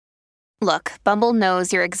Look, Bumble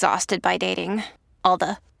knows you're exhausted by dating. All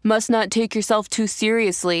the, must not take yourself too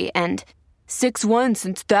seriously, and 6'1"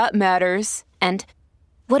 since that matters. And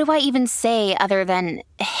what do I even say other than,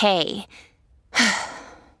 hey?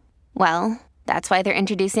 Well, that's why they're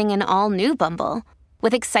introducing an all-new Bumble,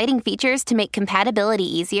 with exciting features to make compatibility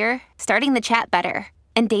easier, starting the chat better,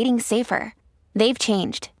 and dating safer. They've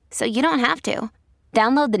changed, so you don't have to.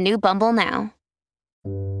 Download the new Bumble now.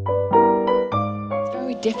 It's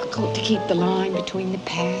very difficult to keep the line between the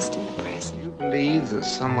past and the present. Do you believe that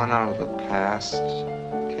someone out of the past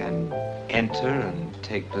can enter and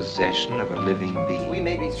take possession of a living being? We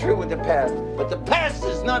may be through with the past, but the past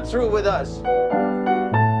is not through with us.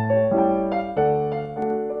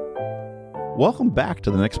 Welcome back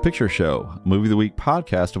to The Next Picture Show, a Movie of the Week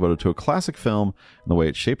podcast devoted to a classic film and the way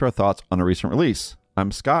it shaped our thoughts on a recent release.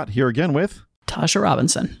 I'm Scott, here again with Tasha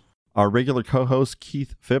Robinson. Our regular co-hosts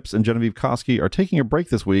Keith Phipps and Genevieve Koski are taking a break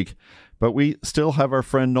this week, but we still have our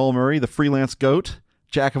friend Noel Murray, the freelance goat,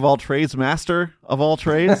 jack of all trades, master of all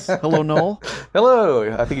trades. Hello, Noel. Hello.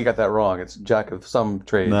 I think you got that wrong. It's jack of some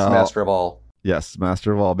trades, master of all. Yes,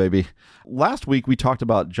 master of all, baby. Last week, we talked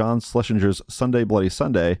about John Schlesinger's Sunday Bloody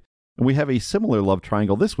Sunday, and we have a similar love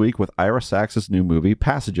triangle this week with Ira Sachs' new movie,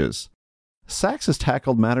 Passages. Sachs has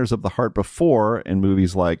tackled matters of the heart before in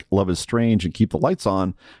movies like Love is Strange and Keep the Lights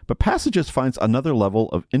On, but Passages finds another level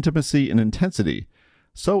of intimacy and intensity.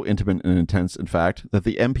 So intimate and intense, in fact, that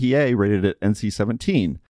the MPA rated it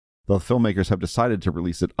NC-17, though filmmakers have decided to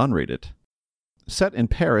release it unrated. Set in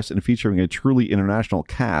Paris and featuring a truly international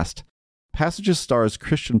cast, Passages stars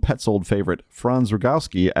Christian Petzold favorite Franz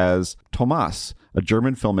Rogowski as Thomas, a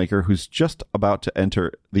German filmmaker who's just about to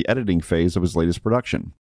enter the editing phase of his latest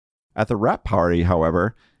production. At the wrap party,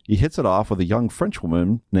 however, he hits it off with a young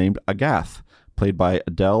Frenchwoman named Agathe, played by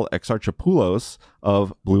Adele Exarchopoulos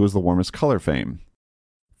of Blue is the Warmest Color fame.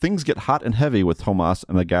 Things get hot and heavy with Thomas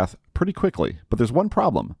and Agathe pretty quickly, but there's one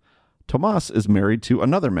problem. Thomas is married to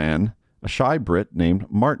another man, a shy Brit named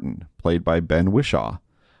Martin, played by Ben Whishaw.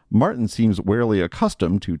 Martin seems warily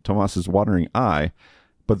accustomed to Thomas's wandering eye,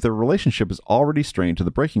 but their relationship is already strained to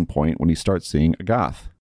the breaking point when he starts seeing Agathe.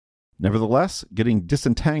 Nevertheless, getting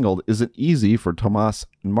disentangled isn't easy for Thomas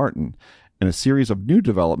and Martin, and a series of new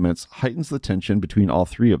developments heightens the tension between all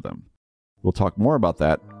three of them. We'll talk more about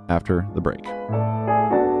that after the break.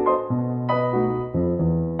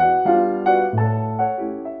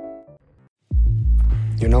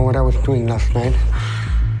 You know what I was doing last night?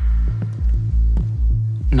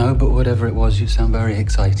 No, but whatever it was, you sound very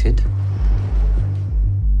excited.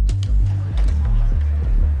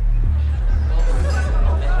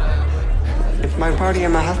 It's my party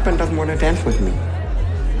and my husband doesn't want to dance with me.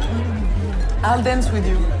 I'll dance with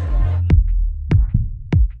you.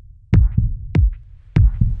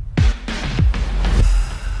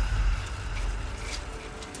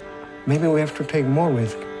 Maybe we have to take more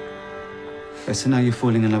risk. So now you're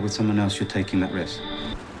falling in love with someone else, you're taking that risk.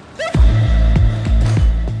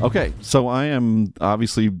 Okay, so I am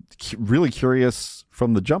obviously really curious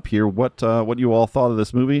from the jump here what you all thought of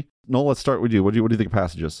this movie. Noel, let's start with you. What do you think of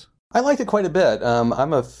Passages? I liked it quite a bit.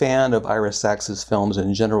 I'm a fan of Ira Sachs' films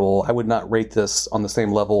in general. I would not rate this on the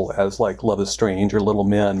same level as like Love is Strange or Little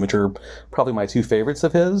Men, which are probably my two favorites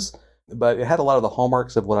of his. But it had a lot of the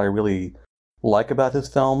hallmarks of what I really like about his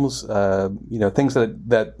films. Things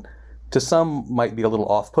that to some might be a little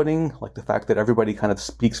off-putting, like the fact that everybody kind of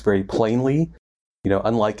speaks very plainly.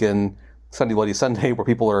 Unlike in Sunday Bloody Sunday, where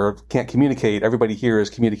people can't communicate, everybody here is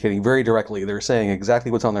communicating very directly. They're saying exactly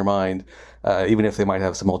what's on their mind, even if they might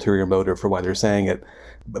have some ulterior motive for why they're saying it.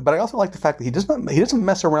 But I also like the fact that he doesn't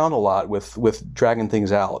mess around a lot with dragging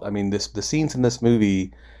things out. I mean, the scenes in this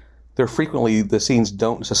movie, the scenes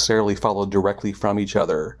don't necessarily follow directly from each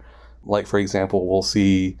other. Like, for example, we'll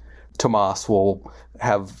see Tomas will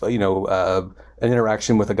have, an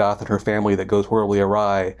interaction with Agathe and her family that goes horribly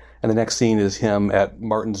awry. And the next scene is him at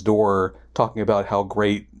Martin's door talking about how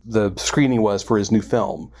great the screening was for his new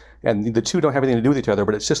film. And the two don't have anything to do with each other,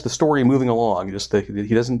 but it's just the story moving along.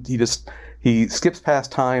 He skips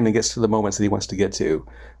past time and gets to the moments that he wants to get to.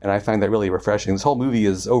 And I find that really refreshing. This whole movie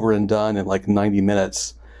is over and done in like 90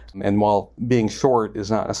 minutes. And while being short is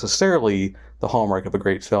not necessarily the hallmark of a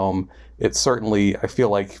great film, it's certainly, I feel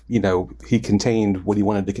like, he contained what he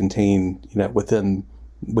wanted to contain, within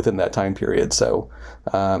that time period. So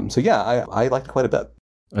yeah, I liked it quite a bit.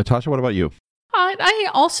 Tasha, what about you? I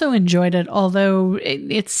also enjoyed it, although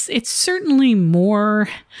it's certainly more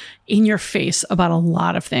in your face about a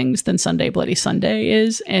lot of things than Sunday Bloody Sunday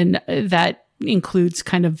is, and that includes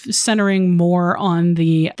kind of centering more on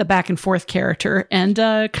the back and forth character and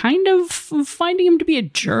kind of finding him to be a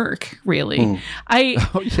jerk, really.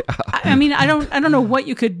 I mean, I don't know what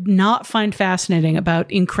you could not find fascinating about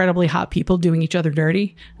incredibly hot people doing each other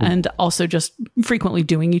dirty and also just frequently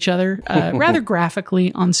doing each other rather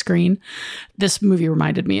graphically on screen. This movie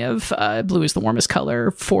reminded me of Blue is the Warmest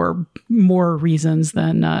Color for more reasons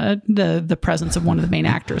than the presence of one of the main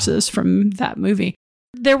actresses from that movie.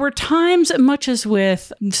 There were times, much as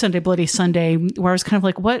with Sunday Bloody Sunday, where I was kind of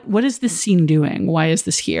like, what is this scene doing? Why is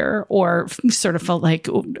this here? Or sort of felt like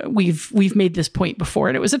we've made this point before,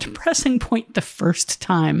 and it was a depressing point the first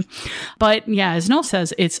time. But yeah, as Noel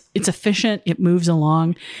says, it's efficient, it moves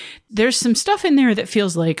along. There's some stuff in there that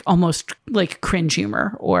feels like almost like cringe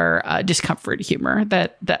humor or discomfort humor.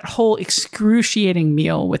 That whole excruciating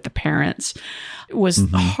meal with the parents was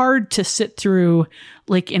hard to sit through,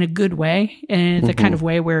 like in a good way, and the kind of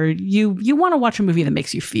way where you want to watch a movie that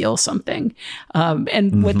makes you feel something.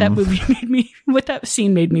 And what that movie what that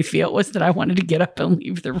scene made me feel was that I wanted to get up and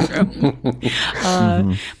leave the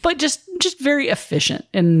room. But just very efficient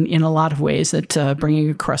in a lot of ways at bringing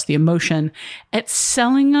across the emotion, at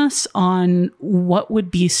selling us on what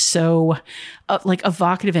would be so like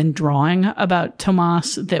evocative and drawing about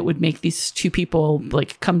Tomas that would make these two people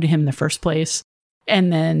like come to him in the first place,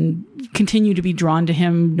 and then continue to be drawn to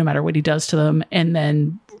him no matter what he does to them, and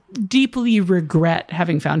then deeply regret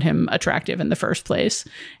having found him attractive in the first place.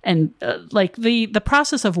 And like the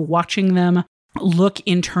process of watching them look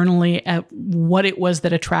internally at what it was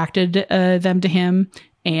that attracted them to him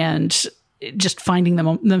and just finding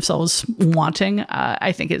themselves wanting,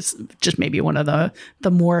 I think is just maybe one of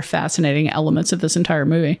the more fascinating elements of this entire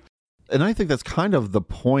movie. And I think that's kind of the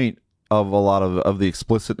point of a lot of the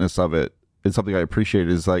explicitness of it. And something I appreciate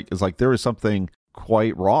is like there is something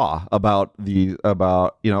quite raw about there's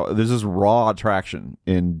this raw attraction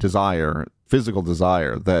in desire, physical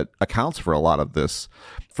desire, that accounts for a lot of this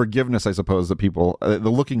forgiveness, I suppose, that people, the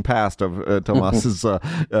looking past of Tomas's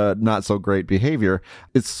not so great behavior.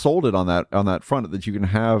 It's sold it on that front, that you can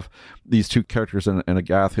have these two characters in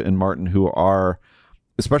Agath and Martin who are,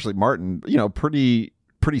 especially Martin, pretty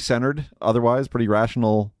centered, otherwise pretty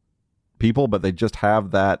rational people, but they just have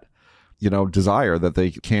that desire that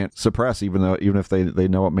they can't suppress, even if they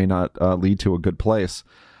know it may not lead to a good place.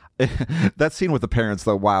 That scene with the parents,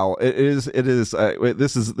 though, wow, it is.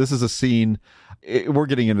 This is a scene. We're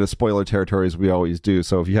getting into spoiler territory as we always do.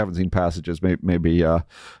 So if you haven't seen Passages, maybe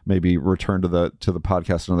return to the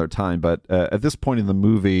podcast another time. But at this point in the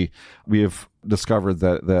movie, we have discovered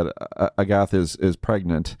that Agath is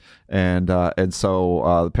pregnant, and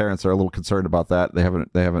so the parents are a little concerned about that. They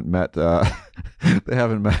haven't met they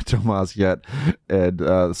haven't met Tomas yet, and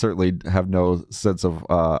certainly have no sense of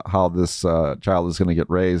how this child is going to get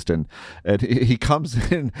raised. And he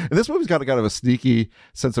comes in, and this movie's got kind of a sneaky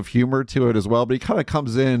sense of humor to it as well. But he kind of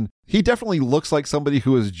comes in. He definitely looks like somebody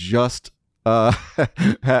who has just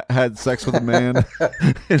had sex with a man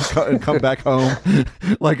and come back home.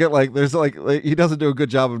 like he doesn't do a good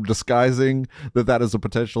job of disguising that is a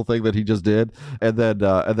potential thing that he just did, and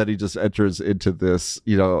then he just enters into this,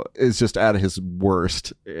 is just at his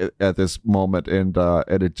worst at this moment, and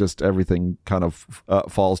it just, everything kind of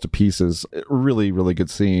falls to pieces. Really, really good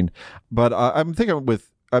scene. But I'm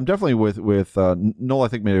definitely with Noel. I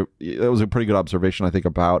think it was a pretty good observation, I think,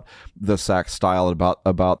 about the Sachs style and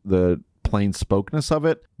about the plain spokeness of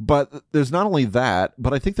it. But there's not only that,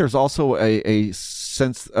 but I think there's also a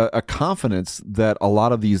sense, a confidence that a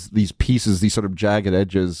lot of these pieces, these sort of jagged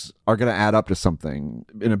edges, are going to add up to something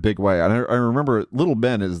in a big way. And I remember Little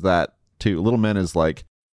Men is that too. Little Men is like,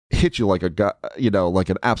 hit you like like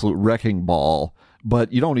an absolute wrecking ball.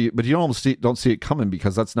 But you almost don't see it coming,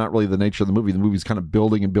 because that's not really the nature of the movie. The movie's kind of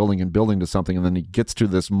building and building and building to something, and then he gets to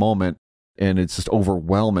this moment, and it's just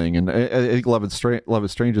overwhelming. And I think Love is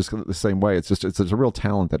Strange is the same way. It's a real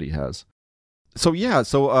talent that he has. So yeah,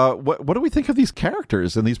 what do we think of these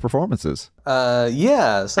characters and these performances?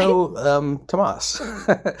 Tomas. So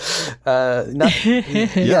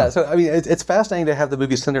I mean, it's fascinating to have the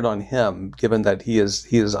movie centered on him, given that he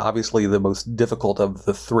is obviously the most difficult of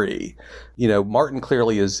the three. Martin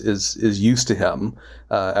clearly is used to him.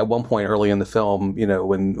 At one point early in the film,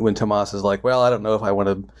 when Tomas is like, well, I don't know if I want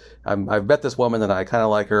to. I've met this woman and I kind of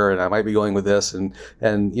like her, and I might be going with this, and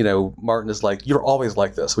Martin is like, you're always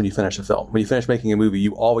like this when you finish a film. When you finish making a movie,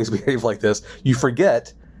 you always behave like this. You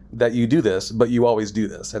forget that you do this, but you always do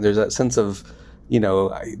this. And there's that sense of,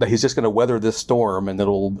 that he's just going to weather this storm, and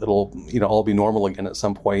it'll all be normal again at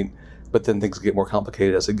some point. but then things get more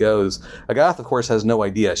complicated as it goes. Agatha, of course, has no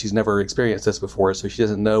idea. She's never experienced this before, so she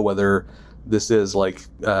doesn't know whether this is like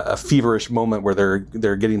a feverish moment where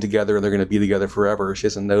they're getting together and they're going to be together forever. She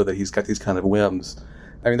doesn't know that he's got these kind of whims.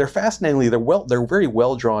 I mean, they're fascinatingly, they're very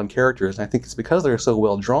well-drawn characters, and I think it's because they're so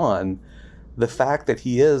well-drawn, the fact that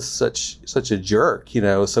he is such a jerk,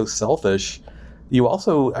 so selfish.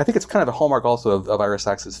 I think it's kind of a hallmark also of Ira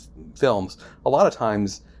Sachs's films. A lot of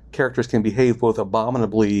times, characters can behave both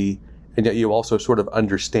abominably, and yet you also sort of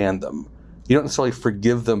understand them. You don't necessarily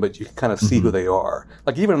forgive them, but you can kind of see who they are.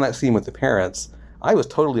 Like, even in that scene with the parents, I was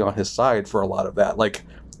totally on his side for a lot of that. Like,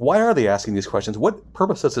 why are they asking these questions? What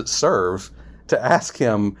purpose does it serve to ask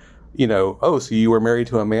him, oh, so you were married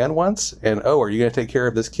to a man once? And, oh, are you going to take care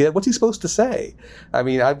of this kid? What's he supposed to say? I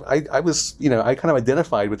mean, I was, I kind of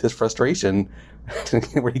identified with his frustration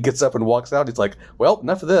where he gets up and walks out. He's like, well,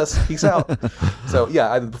 enough of this. Peace out. So,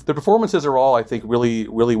 yeah, the performances are all, I think, really,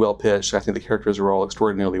 really well pitched. I think the characters are all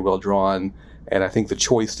extraordinarily well drawn. And I think the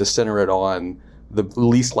choice to center it on the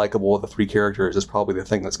least likable of the three characters is probably the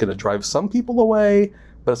thing that's going to drive some people away.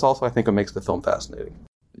 But it's also, I think, what makes the film fascinating.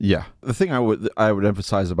 Yeah. The thing I would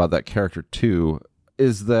emphasize about that character, too,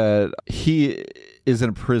 is that he is in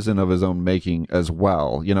a prison of his own making as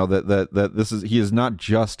well. That he is not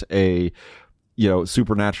just a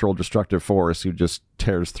supernatural destructive force who just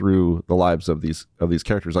tears through the lives of these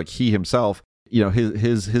characters. Like, he himself,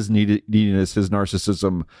 his neediness, his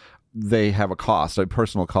narcissism, they have a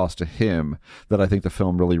personal cost to him that I think the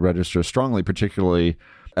film really registers strongly, particularly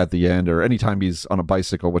at the end or anytime he's on a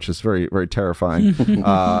bicycle, which is very, very terrifying.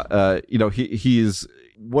 He's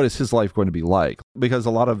what is his life going to be like? Because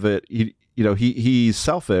a lot of it, he's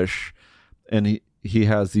selfish and he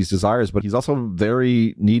has these desires, but he's also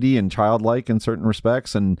very needy and childlike in certain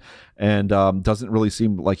respects, and doesn't really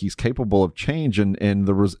seem like he's capable of change. And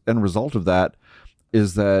the end result of that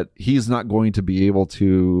is that he's not going to be able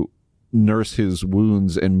to nurse his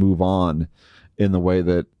wounds and move on in the way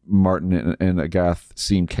that Martin and Agatha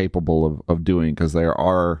seem capable of doing, because they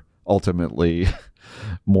are ultimately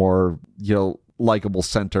more likable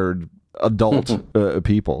centered adult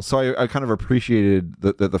people. So I kind of appreciated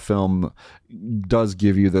that the film does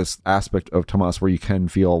give you this aspect of Tomas where you can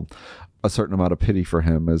feel a certain amount of pity for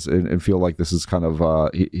him and feel like this is kind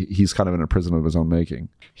of he's kind of in a prison of his own making.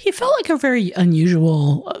 He felt like a very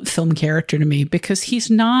unusual film character to me because he's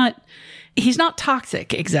not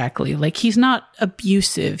toxic exactly. Like, he's not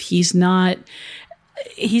abusive. He's not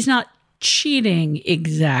cheating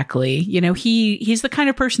exactly. He's the kind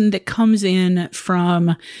of person that comes in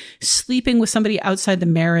from sleeping with somebody outside the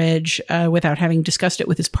marriage without having discussed it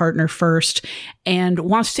with his partner first, and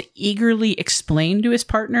wants to eagerly explain to his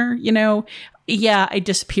partner, yeah, I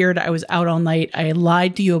disappeared. I was out all night. I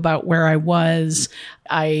lied to you about where I was.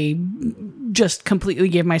 I just completely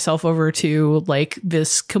gave myself over to like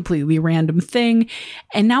this completely random thing.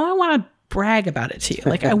 And now I want to brag about it to you.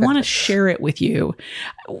 Like, I want to share it with you,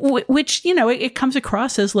 which, it comes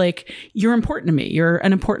across as like, you're important to me. You're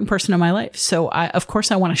an important person in my life. So of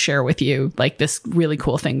course I want to share with you like this really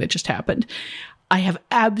cool thing that just happened. I have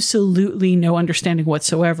absolutely no understanding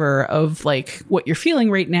whatsoever of like what you're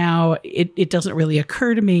feeling right now. It doesn't really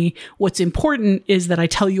occur to me. What's important is that I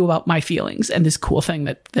tell you about my feelings and this cool thing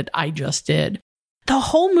that I just did. The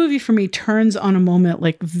whole movie for me turns on a moment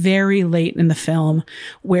like very late in the film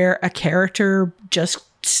where a character just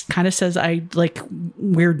kind of says,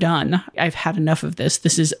 we're done. I've had enough of this.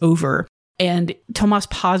 This is over. And Tomas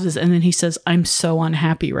pauses and then he says, I'm so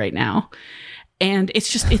unhappy right now. And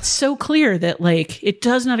it's so clear that like, it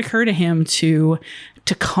does not occur to him to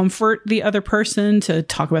comfort the other person, to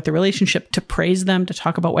talk about the relationship, to praise them, to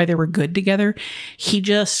talk about why they were good together. He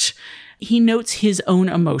notes his own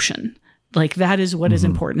emotion. Like, that is what is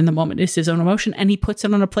important in the moment, is his own emotion. And he puts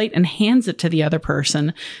it on a plate and hands it to the other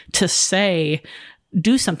person to say,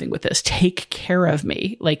 do something with this. Take care of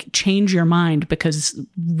me. Like, change your mind because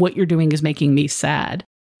what you're doing is making me sad.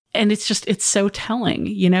 And it's so telling,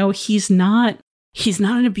 he's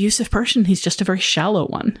not an abusive person. He's just a very shallow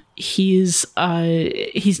one. He's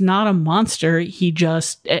not a monster. He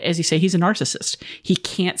just, as you say, he's a narcissist. He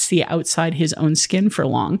can't see outside his own skin for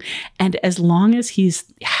long. And as long as he's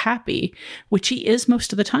happy, which he is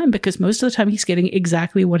most of the time, because most of the time he's getting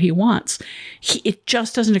exactly what he wants, it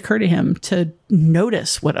just doesn't occur to him to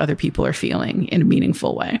notice what other people are feeling in a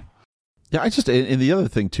meaningful way. Yeah, and the other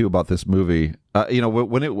thing too about this movie,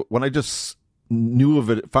 when I just knew of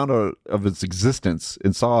it, found out of its existence,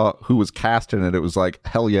 and saw who was cast in it, it was like,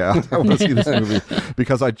 hell yeah, I want to see this movie,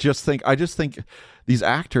 because I just think these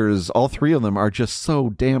actors, all three of them, are just so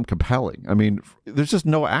damn compelling. I mean, there's just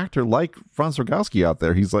no actor like Franz Rogowski out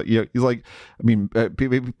there. He's like, I mean,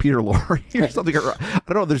 maybe Peter Lorre or something. I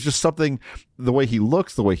don't know. There's just something, the way he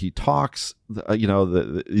looks, the way he talks,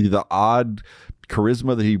 the odd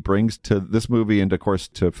charisma that he brings to this movie, and of course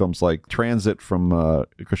to films like Transit from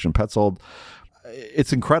Christian Petzold.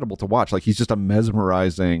 It's incredible to watch. Like, he's just a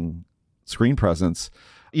mesmerizing screen presence.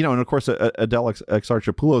 And of course, Adele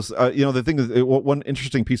Exarchopoulos. The thing is, one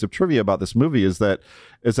interesting piece of trivia about this movie is that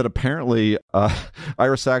apparently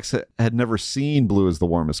Ira Sachs had never seen Blue is the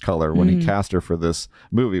Warmest Color when he cast her for this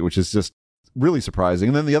movie, which is just really surprising.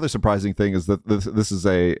 And then the other surprising thing is that this is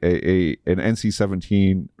an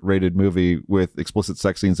NC-17 rated movie with explicit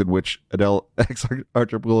sex scenes in which Adele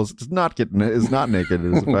Exarchopoulos is not naked.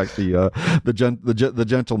 It is in fact the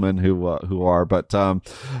gentlemen who are. But I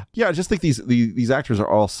just think these actors are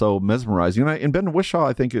all so mesmerizing. And Ben Whishaw,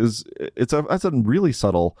 I think, that's a really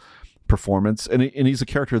subtle performance, and he's a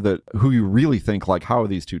character who you really think, like, how are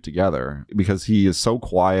these two together? Because he is so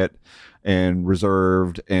quiet and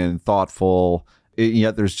reserved and thoughtful, and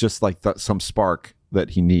yet there's just like some spark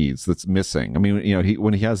that he needs that's missing. I mean,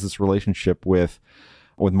 when he has this relationship with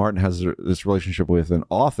Martin, has this relationship with an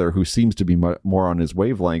author who seems to be more on his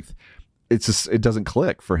wavelength, it doesn't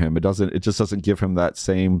click for him. It just doesn't give him that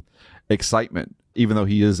same excitement, even though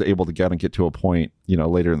he is able to get to a point,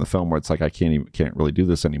 later in the film where it's like, I can't really do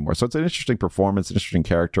this anymore. So it's an interesting performance, an interesting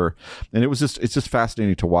character. And it's just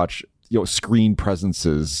fascinating to watch, screen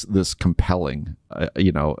presences this compelling,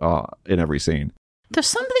 in every scene. There's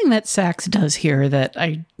something that Sachs does here that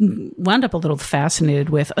I wound up a little fascinated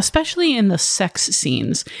with, especially in the sex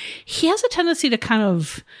scenes. He has a tendency to kind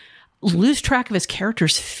of lose track of his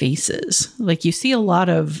characters' faces. Like, you see a lot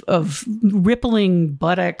of rippling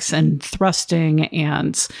buttocks and thrusting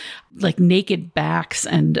and like naked backs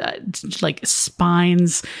and like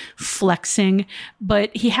spines flexing.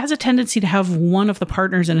 But he has a tendency to have one of the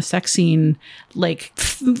partners in a sex scene like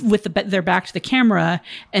with their back to the camera,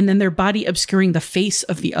 and then their body obscuring the face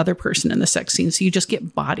of the other person in the sex scene. So you just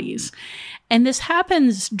get bodies. And this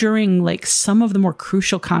happens during like some of the more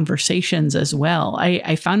crucial conversations as well.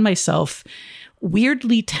 I found myself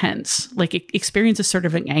weirdly tense, like experience a sort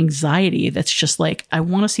of an anxiety that's just like, I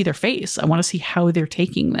want to see their face. I want to see how they're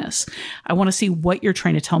taking this. I want to see what you're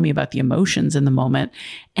trying to tell me about the emotions in the moment.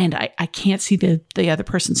 And I can't see the other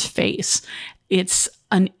person's face. It's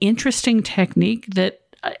an interesting technique that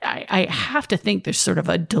I have to think there's sort of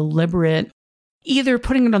a deliberate, either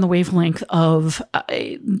putting it on the wavelength of,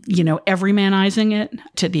 everymanizing it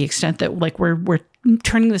to the extent that like we're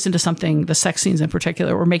turning this into something, the sex scenes in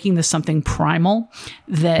particular, we're making this something primal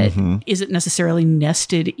that isn't necessarily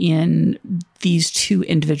nested in these two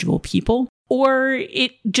individual people. Or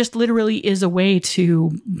it just literally is a way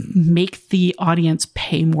to make the audience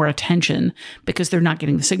pay more attention because they're not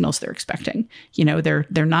getting the signals they're expecting.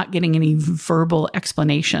 They're not getting any verbal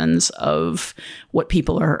explanations of what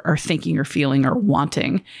people are thinking or feeling or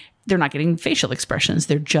wanting. They're not getting facial expressions.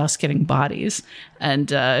 They're just getting bodies.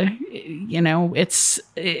 And, I'm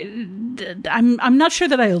not sure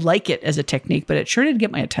that I like it as a technique, but it sure did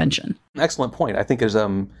get my attention. Excellent point. I think is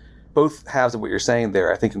both halves of what you're saying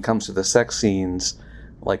there. I think when it comes to the sex scenes,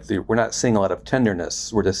 like we're not seeing a lot of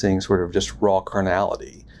tenderness. We're just seeing sort of just raw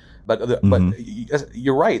carnality. But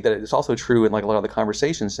you're right that it's also true in like a lot of the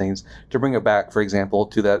conversation scenes. To bring it back, for example,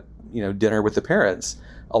 to that dinner with the parents,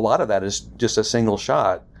 a lot of that is just a single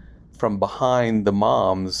shot from behind the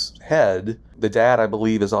mom's head. The dad, I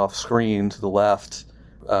believe, is off screen to the left.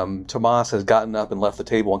 Tomas has gotten up and left the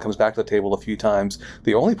table and comes back to the table a few times.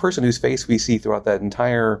 The only person whose face we see throughout that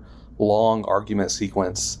entire long argument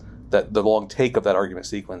sequence, that the long take of that argument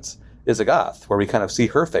sequence, is Agath, where we kind of see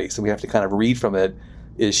her face and we have to kind of read from it.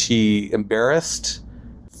 Is she embarrassed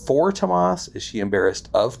for Tomas? Is she embarrassed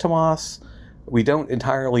of Tomas? We don't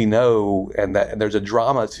entirely know, and there's a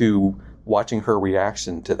drama to watching her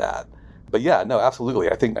reaction to that. But yeah, no, absolutely.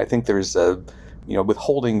 I think there's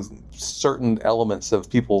withholding certain elements of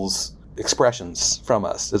people's expressions from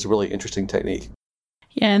us is a really interesting technique.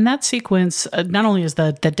 Yeah, in that sequence, not only is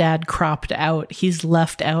the dad cropped out, he's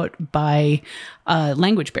left out by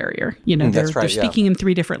language barrier. They're speaking in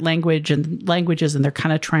three different languages, and they're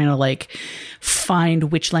kind of trying to like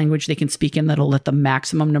find which language they can speak in that'll let the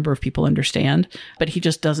maximum number of people understand. But he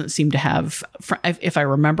just doesn't seem to have, if I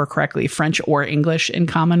remember correctly, French or English in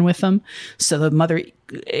common with them. So the mother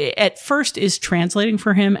at first is translating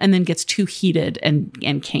for him and then gets too heated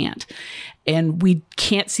and can't. And we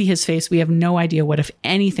can't see his face. We have no idea what, if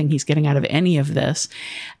anything, he's getting out of any of this.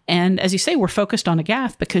 And as you say, we're focused on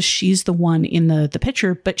Agath because she's the one in the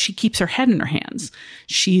picture, but she keeps her head in her hands.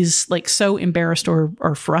 She's like so embarrassed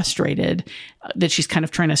or frustrated that she's kind of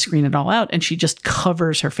trying to screen it all out. And she just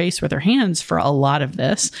covers her face with her hands for a lot of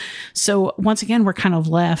this. So once again, we're kind of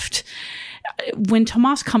left... When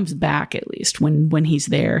Tomas comes back, at least when he's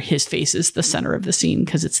there, his face is the center of the scene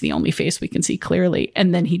because it's the only face we can see clearly.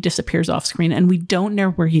 And then he disappears off screen and we don't know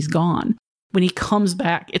where he's gone. When he comes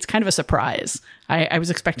back, it's kind of a surprise. I was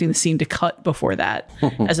expecting the scene to cut before that,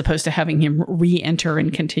 as opposed to having him re-enter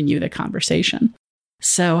and continue the conversation.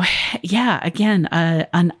 So, yeah, again,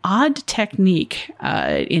 an odd technique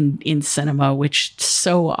in cinema, which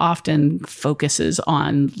so often focuses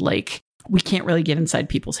on like, we can't really get inside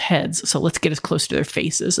people's heads, so let's get as close to their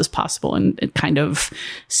faces as possible and kind of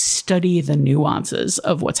study the nuances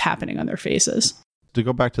of what's happening on their faces. To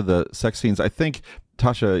go back to the sex scenes, I think,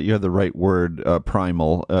 Tasha, you had the right word,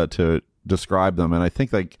 primal, to describe them, and I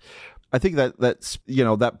think that's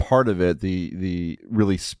that part of it, the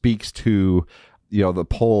really speaks to the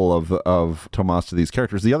pull of Tomas to these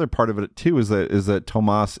characters. The other part of it too is that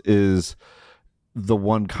Tomas is the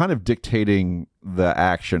one kind of dictating the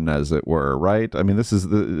action, as it were, right? I mean,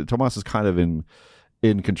 Tomas is kind of in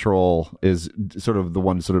control, is sort of the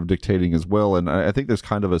one sort of dictating his will, and I think there's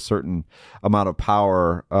kind of a certain amount of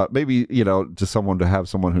power, maybe to have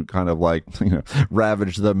someone who kind of like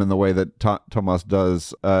ravage them in the way that Tomas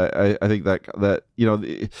does. I think that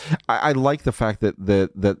I like the fact that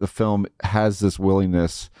the film has this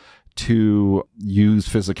willingness to use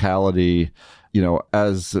physicality,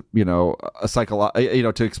 as a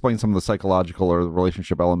to explain some of the psychological or the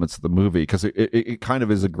relationship elements of the movie, because it kind of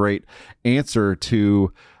is a great answer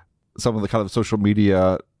to some of the kind of social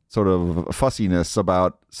media sort of fussiness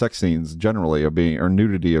about sex scenes generally, or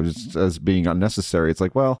nudity as being unnecessary. It's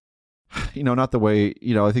like, well, not the way,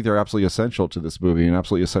 I think they're absolutely essential to this movie and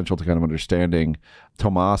absolutely essential to kind of understanding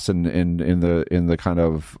Tomas and in the kind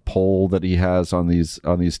of pull that he has on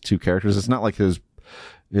these two characters. It's not like his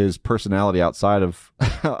personality outside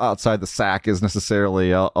the sack is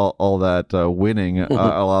necessarily all that winning a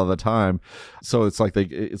lot of the time. So it's like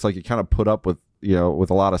you kind of put up with with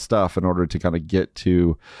a lot of stuff in order to kind of get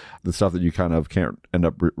to the stuff that you kind of can't end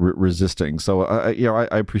up resisting. So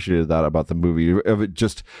I appreciated that about the movie, of it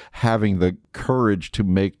just having the courage to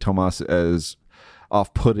make Tomas as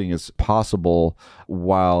off-putting as possible,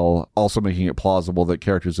 while also making it plausible that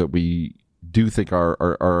characters that we do think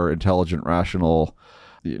are intelligent, rational,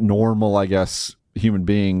 normal, I guess, human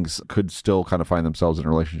beings could still kind of find themselves in a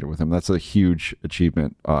relationship with him. That's a huge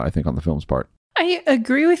achievement, I think, on the film's part. I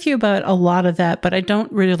agree with you about a lot of that, but I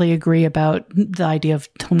don't really agree about the idea of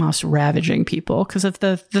Tomas ravaging people. Because of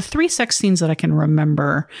the three sex scenes that I can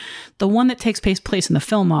remember, the one that takes place in the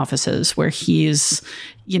film offices, where he's,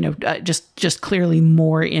 just clearly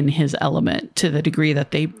more in his element, to the degree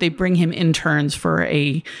that they bring him interns for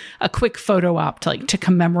a quick photo op to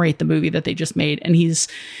commemorate the movie that they just made, and he's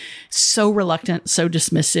so reluctant, so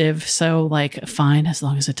dismissive, so like, fine, as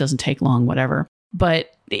long as it doesn't take long, whatever.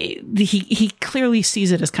 But he clearly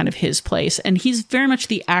sees it as kind of his place, and he's very much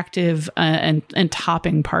the active and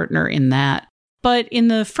topping partner in that. But in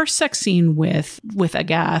the first sex scene with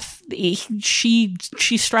Agath, she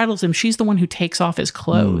straddles him. She's the one who takes off his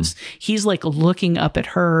clothes. He's like looking up at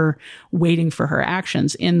her, waiting for her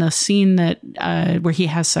actions. In the scene that where he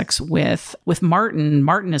has sex with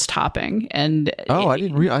Martin is topping. And I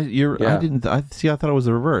didn't realize I didn't. I thought it was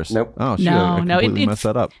the reverse. Nope. Oh, shoot, I completely messed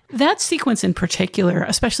that up. That sequence in particular,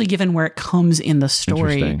 especially given where it comes in the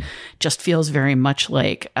story, just feels very much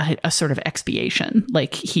like a sort of expiation.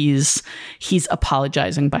 Like he's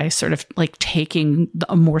apologizing by sort of like taking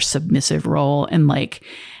a more submissive role and like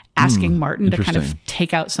asking Martin to kind of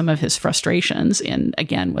take out some of his frustrations in,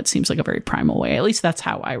 again, what seems like a very primal way. At least that's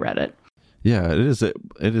how I read it. Yeah, it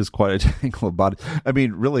is quite a tangled body. I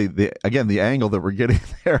mean, really, the angle that we're getting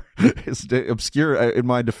there is obscure. In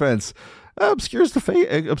my defense, obscures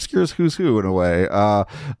obscures who's who in a way.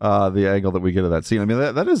 The angle that we get of that scene. I mean,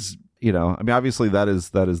 that is. Obviously that is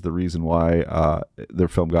the reason why their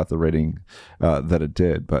film got the rating that it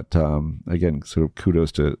did. But again, sort of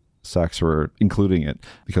kudos to Sachs for including it,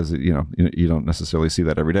 because you don't necessarily see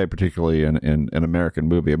that every day, particularly in an American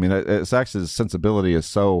movie. I mean, Sachs's sensibility is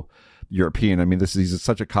so European. I mean, he's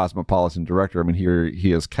such a cosmopolitan director. I mean, here he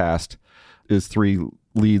has cast his three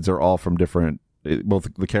leads are all from different both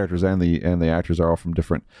the characters and the actors are all from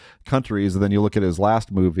different countries. And then you look at his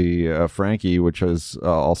last movie, Frankie, which is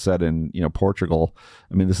all set in Portugal.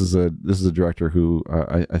 I mean, this is a director who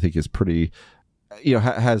I think is pretty,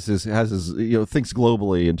 has his thinks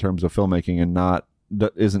globally in terms of filmmaking and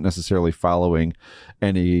isn't necessarily following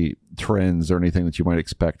any trends or anything that you might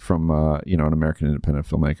expect from an American independent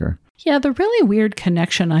filmmaker. Yeah, the really weird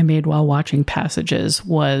connection I made while watching Passages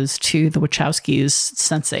was to the Wachowskis'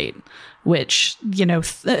 Sense8, which,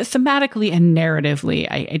 thematically and narratively,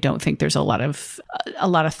 I don't think there's a lot of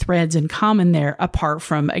threads in common there, apart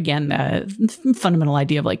from, again, the fundamental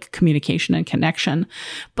idea of like communication and connection.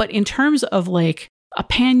 But in terms of like a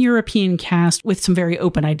pan-European cast with some very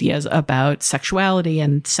open ideas about sexuality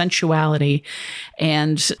and sensuality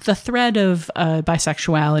and the thread of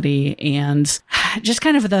bisexuality and just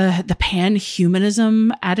kind of the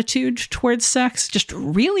pan-humanism attitude towards sex just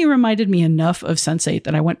really reminded me enough of Sense8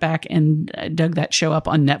 that I went back and dug that show up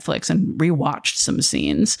on Netflix and rewatched some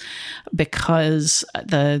scenes, because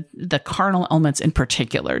the carnal elements in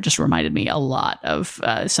particular just reminded me a lot of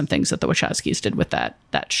some things that the Wachowskis did with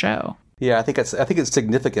that show. Yeah, I think it's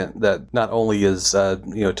significant that not only is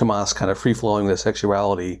Tomas kind of free flowing with his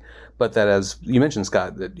sexuality, but that, as you mentioned,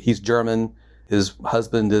 Scott, that he's German, his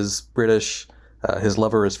husband is British, his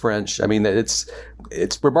lover is French. I mean, it's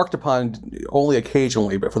remarked upon only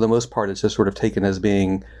occasionally, but for the most part, it's just sort of taken as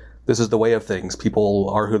being, this is the way of things. People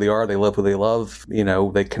are who they are. They love who they love.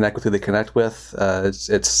 They connect with who they connect with.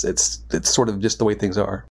 It's sort of just the way things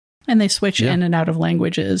are. And they switch in and out of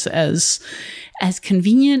languages as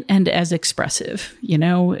convenient and as expressive.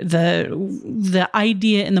 The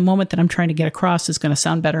idea in the moment that I'm trying to get across is going to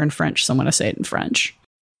sound better in French, so I'm going to say it in French.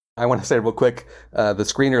 I want to say real quick, the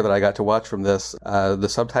screener that I got to watch from this, the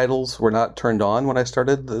subtitles were not turned on when I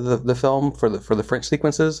started the film for the French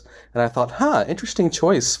sequences, and I thought, interesting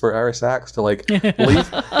choice for Ira Sachs to leave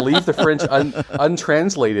the French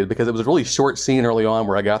untranslated, because it was a really short scene early on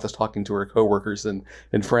where Agatha's talking to her coworkers in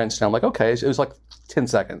French, and I'm like, okay, it was like 10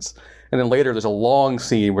 seconds. And then later there's a long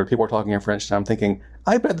scene where people are talking in French, and I'm thinking,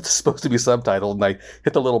 I bet it's supposed to be subtitled, and I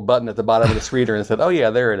hit the little button at the bottom of the screener and said, oh yeah,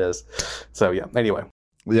 there it is. So yeah, anyway.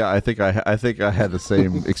 Yeah, I think I had the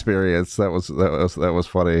same experience. That was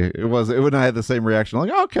funny. It when I had the same reaction. I'm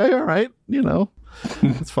like, okay, all right,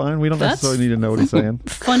 it's fine. We don't necessarily need to know what he's saying.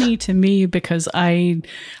 Funny to me, because I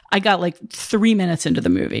got like 3 minutes into the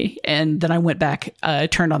movie, and then I went back,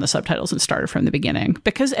 turned on the subtitles, and started from the beginning.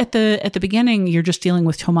 Because at the beginning, you're just dealing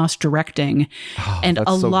with Tomas directing, and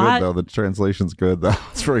that's so good though. The translation's good though.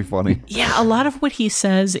 It's very funny. Yeah, a lot of what he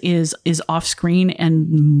says is off screen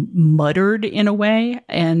and muttered in a way,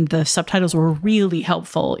 and the subtitles were really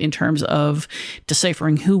helpful in terms of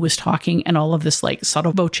deciphering who was talking and all of this like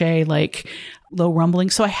sotto voce, like low rumbling.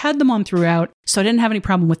 So I had them on throughout, so I didn't have any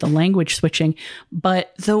problem with the language switching.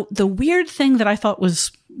 But the weird thing that I thought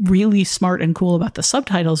was really smart and cool about the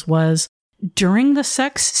subtitles was during the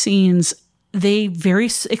sex scenes, they very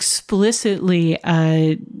explicitly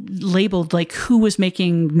labeled like who was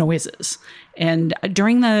making noises. And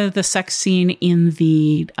during the sex scene in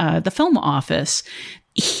the film office,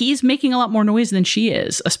 he's making a lot more noise than she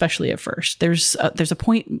is, especially at first. There's a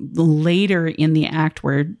point later in the act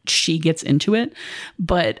where she gets into it,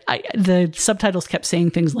 but the subtitles kept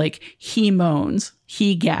saying things like he moans,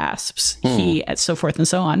 he gasps, he, and so forth and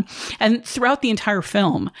so on. And throughout the entire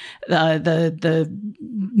film, the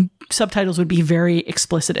subtitles would be very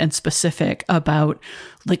explicit and specific about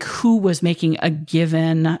like who was making a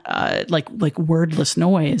given like wordless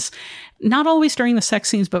noise. Not always during the sex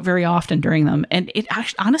scenes, but very often during them. And it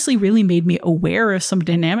honestly really made me aware of some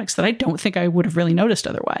dynamics that I don't think I would have really noticed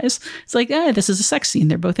otherwise. It's like, this is a sex scene.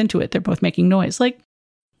 They're both into it. They're both making noise. Like,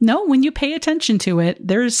 no, when you pay attention to it,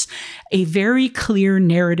 there's a very clear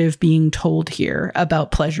narrative being told here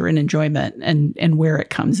about pleasure and enjoyment and where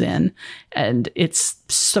it comes in. And it's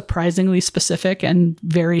surprisingly specific and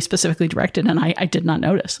very specifically directed. And I did not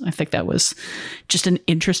notice. I think that was just an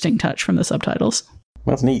interesting touch from the subtitles.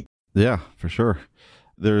 That's neat. Yeah, for sure.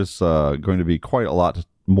 There's going to be quite a lot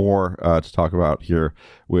more to talk about here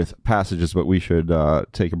with Passages, but we should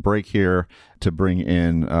take a break here to bring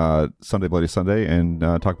in Sunday Bloody Sunday and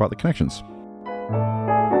talk about the connections.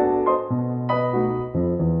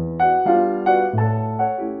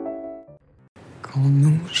 Quand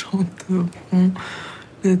nous chanterons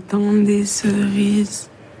le temps des cerises,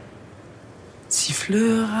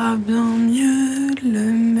 sifflera bien mieux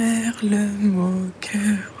le merle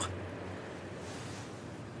moqueur.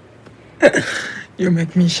 You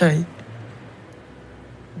make me shy.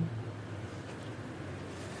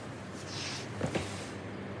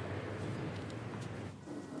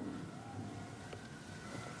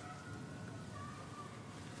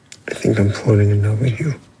 think I'm falling in love with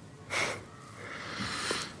you.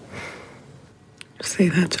 You say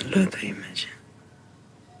that a lot, I imagine.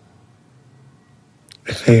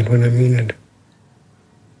 I say it when I mean it.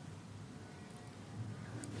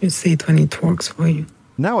 You say it when it works for you.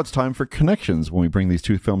 Now it's time for connections, when we bring these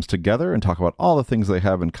two films together and talk about all the things they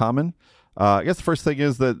have in common. I guess the first thing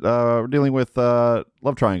is that we're dealing with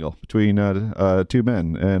love triangle between two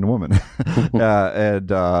men and a woman,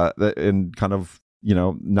 and kind of,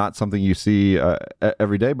 not something you see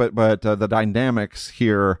every day, but the dynamics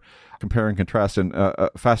here compare and contrast in a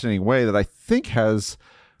fascinating way that I think has,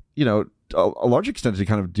 a large extent to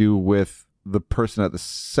kind of do with the person at the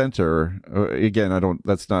center. Again,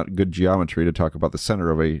 that's not good geometry to talk about the center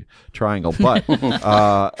of a triangle, but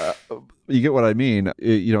you get what I mean.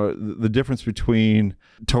 The difference between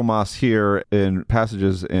Tomas here in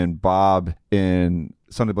Passages and Bob in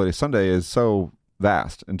Sunday Bloody Sunday is so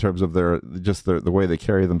vast in terms of the way they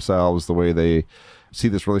carry themselves, the way they see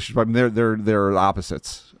this relationship. I mean, they're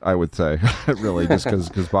opposites, I would say, really, just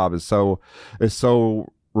because Bob is so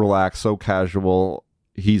relaxed, so casual.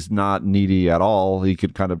 He's not needy at all. He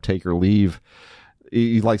could kind of take or leave.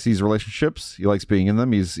 He likes these relationships. He likes being in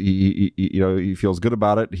them. He feels good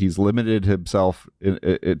about it. He's limited himself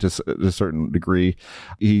to a certain degree.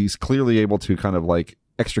 He's clearly able to kind of like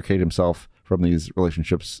extricate himself from these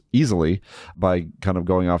relationships easily by kind of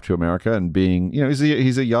going off to America and being,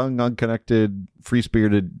 he's a young, unconnected,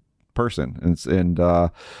 free-spirited person, and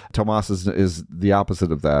Tomas is the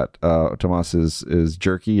opposite of that. Tomas is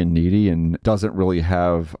jerky and needy and doesn't really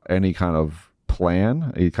have any kind of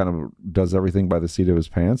plan. He kind of does everything by the seat of his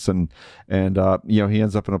pants, and he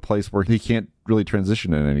ends up in a place where he can't really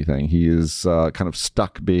transition in anything. He is kind of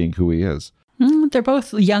stuck being who he is. They're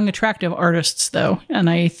both young, attractive artists, though.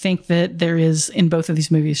 And I think that there is, in both of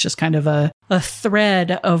these movies, just kind of a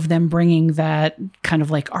thread of them bringing that kind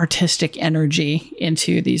of like artistic energy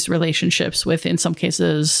into these relationships with, in some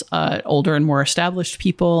cases, older and more established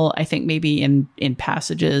people. I think maybe in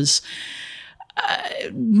Passages,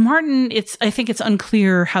 Martin, I think it's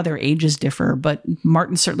unclear how their ages differ, but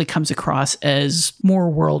Martin certainly comes across as more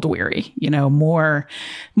world weary, more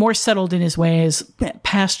settled in his ways,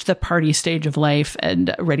 past the party stage of life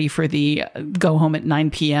and ready for the go home at 9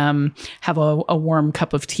 p.m., have a warm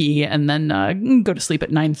cup of tea, and then go to sleep at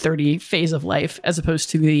 9:30 phase of life, as opposed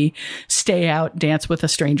to the stay out, dance with a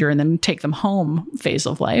stranger, and then take them home phase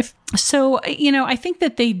of life. So, I think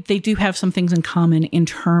that they do have some things in common in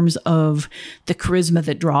terms of the charisma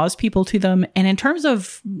that draws people to them, and in terms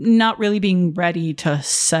of not really being ready to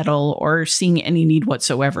settle or seeing any need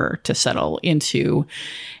whatsoever to settle into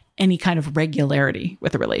any kind of regularity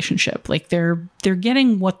with a relationship. Like they're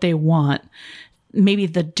getting what they want. Maybe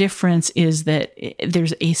the difference is that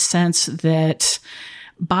there's a sense that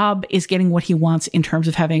Bob is getting what he wants in terms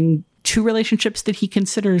of having two relationships that he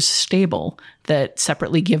considers stable, that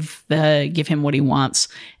separately give him what he wants.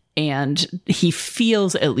 And he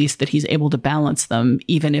feels at least that he's able to balance them,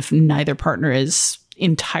 even if neither partner is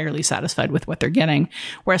entirely satisfied with what they're getting.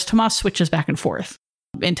 Whereas Tomas switches back and forth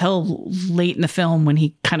until late in the film, when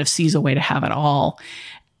he kind of sees a way to have it all.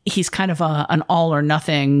 He's kind of an all or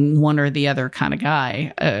nothing, one or the other kind of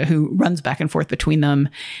guy who runs back and forth between them,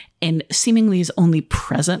 and seemingly is only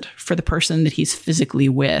present for the person that he's physically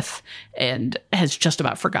with, and has just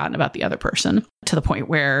about forgotten about the other person, to the point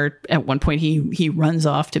where at one point he runs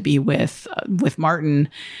off to be with Martin,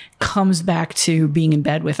 comes back to being in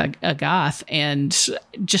bed with a goth, and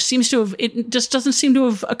it just doesn't seem to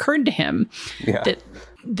have occurred to him that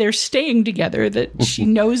they're staying together, that she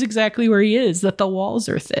knows exactly where he is, that the walls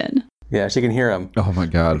are thin. Yeah, she can hear him. Oh my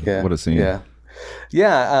God, what a scene.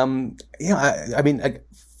 Yeah. I mean, I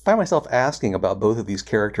find myself asking about both of these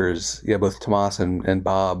characters, both Tomas and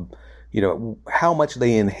Bob, how much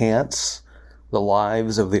they enhance the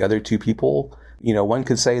lives of the other two people. One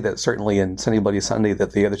could say that certainly in Sunday Bloody Sunday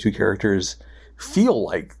that the other two characters feel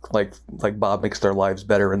like Bob makes their lives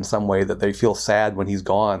better in some way, that they feel sad when he's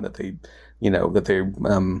gone, that they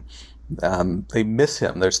miss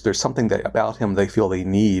him. There's something about him they feel they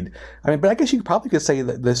need. I mean, but I guess you probably could say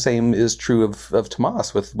that the same is true of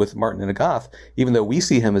Tomas with Martin and a goth. Even though we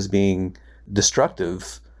see him as being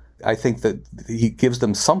destructive, I think that he gives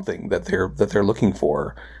them something that they're looking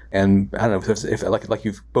for. And I don't know if like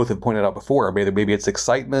you've both have pointed out before, maybe it's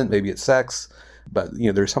excitement, maybe it's sex, but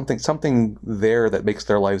there's something there that makes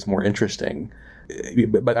their lives more interesting.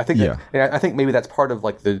 But I think I think maybe that's part of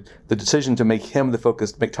like the decision to make him the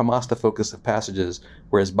focus, make Tomas the focus of Passages,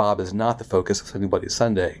 whereas Bob is not the focus of Sunday Bloody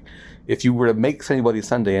Sunday. If you were to make Sunday Bloody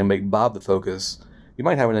Sunday and make Bob the focus, you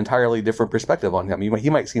might have an entirely different perspective on him. He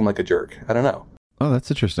might seem like a jerk. I don't know. Oh,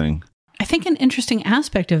 that's interesting. I think an interesting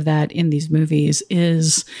aspect of that in these movies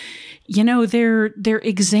is, you know, they're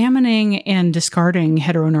examining and discarding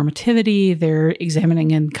heteronormativity. They're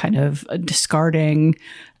examining and kind of discarding,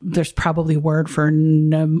 there's probably a word for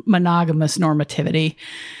monogamous normativity.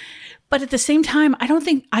 But at the same time, I don't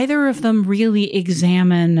think either of them really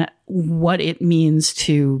examine what it means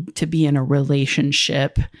to be in a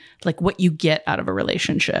relationship, like what you get out of a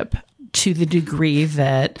relationship, to the degree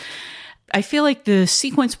that I feel like the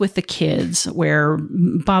sequence with the kids where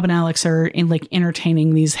Bob and Alex are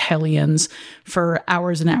entertaining these hellions for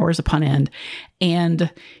hours and hours upon end, and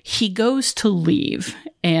he goes to leave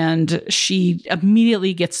and she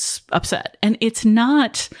immediately gets upset. And it's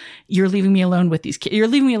not, you're leaving me alone with these kids. You're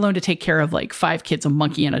leaving me alone to take care of like 5 kids, a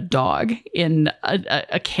monkey, and a dog in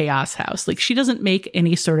a chaos house. Like, she doesn't make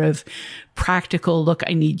any sort of practical, look,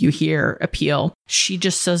 I need you here appeal. She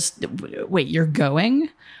just says, wait, you're going?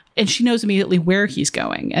 And she knows immediately where he's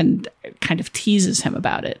going and kind of teases him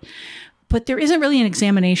about it. But there isn't really an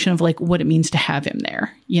examination of like what it means to have him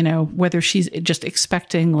there, you know, whether she's just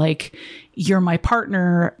expecting like, you're my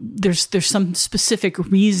partner. There's some specific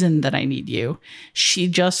reason that I need you. She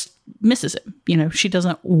just misses him. You know, she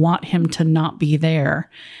doesn't want him to not be there.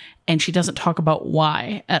 And she doesn't talk about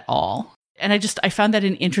why at all. And I found that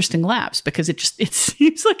an interesting lapse, because it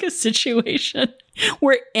seems like a situation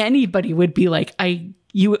where anybody would be like,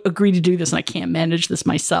 you agree to do this and I can't manage this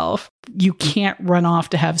myself. You can't run off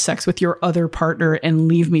to have sex with your other partner and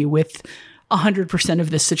leave me with 100% of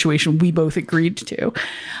this situation we both agreed to.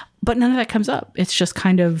 But none of that comes up. It's just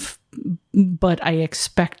kind of, but I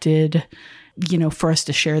expected, you know, for us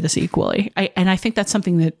to share this equally. And I think that's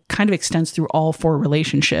something that kind of extends through all 4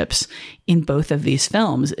 relationships in both of these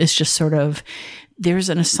films. It's just sort of, there's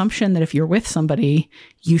an assumption that if you're with somebody,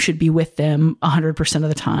 you should be with them 100% of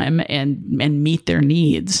the time and meet their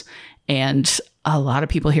needs. And a lot of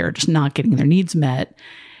people here are just not getting their needs met,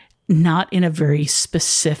 not in a very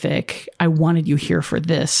specific, I wanted you here for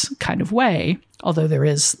this kind of way, although there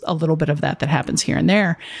is a little bit of that happens here and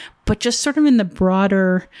there, but just sort of in the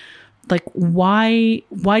broader, like, why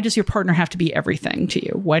does your partner have to be everything to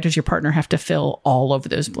you? Why does your partner have to fill all of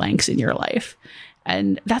those blanks in your life?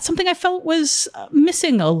 And that's something I felt was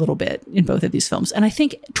missing a little bit in both of these films. And I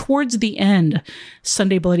think towards the end,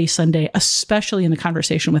 Sunday Bloody Sunday, especially in the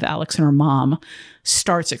conversation with Alex and her mom,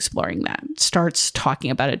 starts exploring that, starts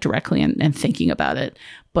talking about it directly and thinking about it.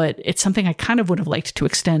 But it's something I kind of would have liked to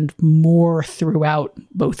extend more throughout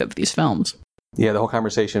both of these films. Yeah, the whole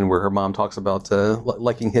conversation where her mom talks about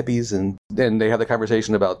liking hippies, and then they have the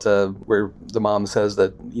conversation about where the mom says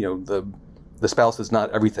that, you know, the spouse is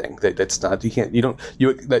not everything.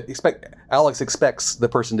 Alex expects the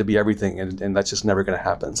person to be everything, and that's just never going to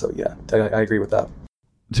happen. So yeah, I agree with that.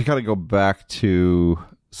 To kind of go back to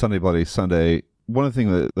Sunday Bloody Sunday, one of the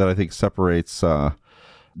things that I think separates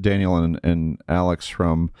Daniel and Alex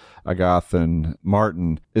from Agatha and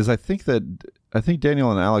Martin is I think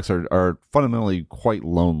Daniel and Alex are fundamentally quite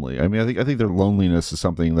lonely. I mean, I think their loneliness is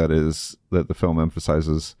something that the film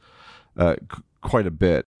emphasizes quite a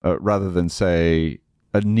bit, rather than say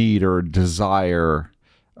a need or a desire,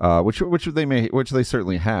 which they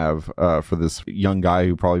certainly have for this young guy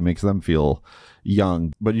who probably makes them feel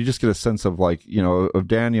young. But you just get a sense of, like, you know, of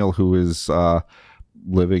Daniel, who is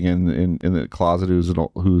living in the closet,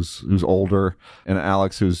 who's older, and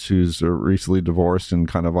Alex who's recently divorced and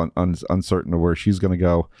kind of uncertain of where she's going to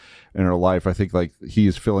go in her life. I think like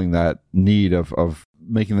he's feeling that need of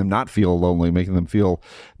making them not feel lonely, making them feel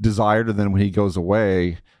desired, and then when he goes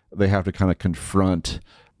away, they have to kind of confront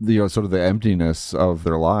the, you know, sort of the emptiness of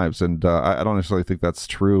their lives. And I don't necessarily think that's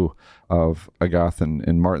true of Agatha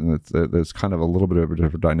and Martin. There's kind of a little bit of a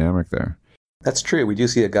different dynamic there. That's true. We do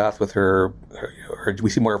see Agatha with her we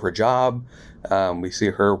see more of her job. We see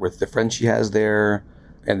her with the friends she has there.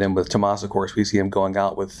 And then with Tomas, of course, we see him going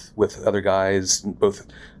out with other guys, both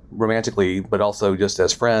romantically, but also just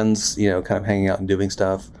as friends, you know, kind of hanging out and doing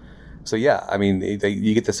stuff. So yeah, I mean,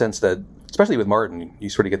 you get the sense that, especially with Martin, you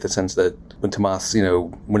sort of get the sense that when Tomas, you know,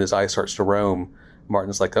 when his eye starts to roam,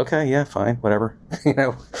 Martin's like, okay, yeah, fine, whatever. You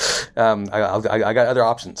know, I got other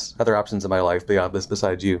options in my life beyond this,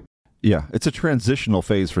 besides you. Yeah, it's a transitional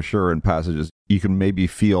phase for sure in Passages. You can maybe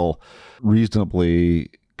feel reasonably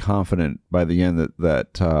confident by the end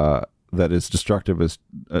that as destructive as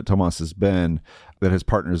Tomas has been, that his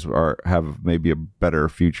partners have maybe a better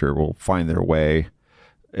future, will find their way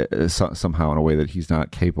somehow in a way that he's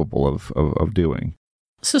not capable of doing.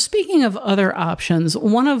 So speaking of other options,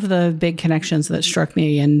 one of the big connections that struck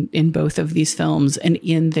me in both of these films and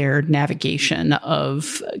in their navigation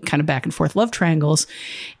of kind of back and forth love triangles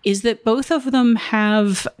is that both of them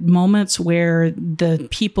have moments where the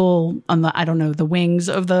people on the wings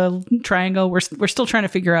of the triangle, we're still trying to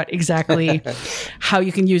figure out exactly how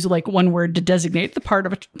you can use like one word to designate the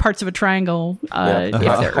parts of a triangle.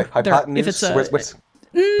 If it's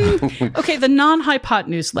okay, the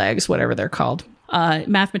non-hypotenuse legs, whatever they're called.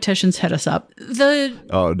 Mathematicians hit us up.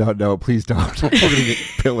 Oh, no, please don't. We're going to get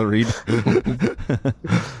pilloried.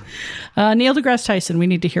 Neil deGrasse Tyson, we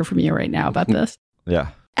need to hear from you right now about this. Yeah.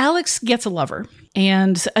 Alex gets a lover.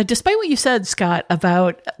 And despite what you said, Scott,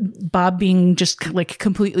 about Bob being just like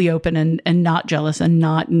completely open and not jealous and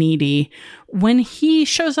not needy, when he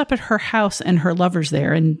shows up at her house and her lover's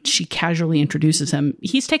there and she casually introduces him,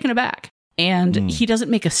 he's taken aback. And he doesn't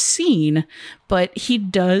make a scene, but he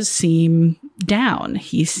does seem down.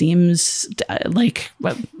 He seems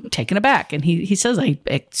taken aback. And he says, I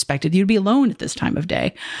expected you to be alone at this time of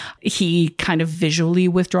day. He kind of visually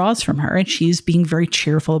withdraws from her, and she's being very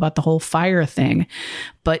cheerful about the whole fire thing.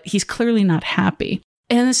 But he's clearly not happy.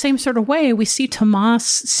 In the same sort of way, we see Tomas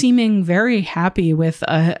seeming very happy with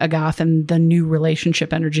Agath and the new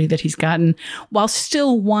relationship energy that he's gotten, while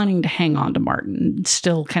still wanting to hang on to Martin,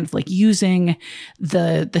 still kind of like using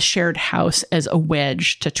the shared house as a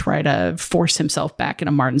wedge to try to force himself back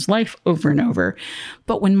into Martin's life over and over.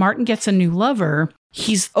 But when Martin gets a new lover,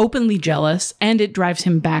 he's openly jealous, and it drives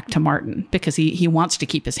him back to Martin because he wants to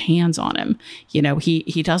keep his hands on him. You know,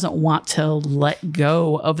 he doesn't want to let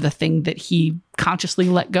go of the thing that he consciously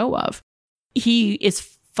let go of. He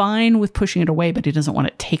is fine with pushing it away, but he doesn't want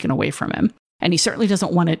it taken away from him. And he certainly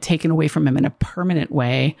doesn't want it taken away from him in a permanent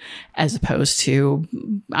way, as opposed to,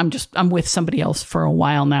 I'm with somebody else for a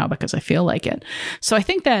while now because I feel like it. So I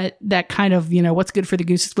think that kind of, what's good for the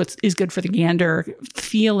goose is good for the gander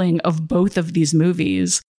feeling of both of these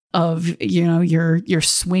movies, of, your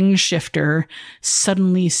swing shifter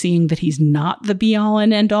suddenly seeing that he's not the be all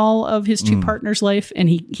and end all of his two partners' life, and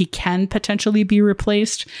he can potentially be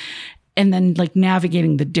replaced. And then like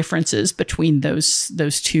navigating the differences between those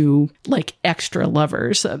two like extra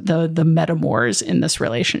lovers, the metamors in this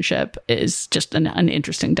relationship is just an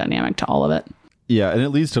interesting dynamic to all of it. Yeah, and it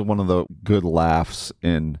leads to one of the good laughs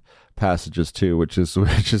in Passages too, which is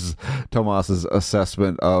Tomas's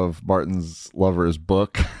assessment of Martin's lover's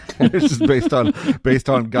book. It's just based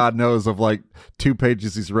on God knows of like 2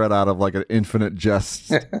 pages he's read out of like an infinite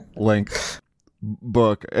jest length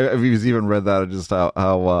book. If he's even read that, just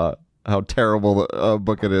how terrible a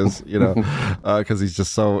book it is, because he's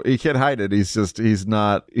just he can't hide it. He's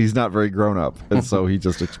not very grown up, and so he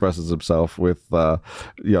just expresses himself with a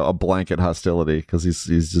blanket hostility because he's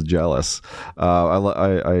just jealous. I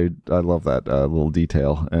love that little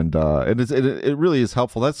detail, and it really is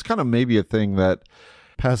helpful. That's kind of maybe a thing that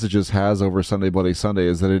Passages has over Sunday Bloody Sunday,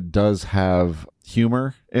 is that it does have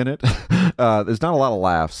humor in it. There's not a lot of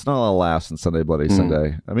laughs in Sunday Bloody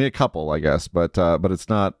Sunday. I mean, a couple, I guess, but it's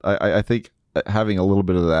not. I think having a little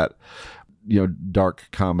bit of that, dark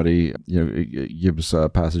comedy, it gives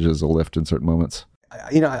Passages a lift in certain moments.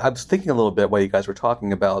 I was thinking a little bit while you guys were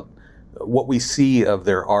talking about what we see of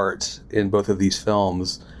their art in both of these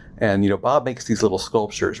films, and Bob makes these little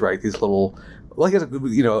sculptures, right? These little, he has a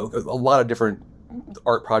lot of different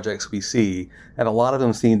art projects we see, and a lot of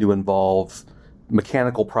them seem to involve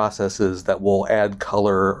mechanical processes that will add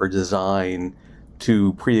color or design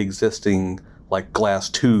to pre-existing like glass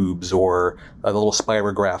tubes or a little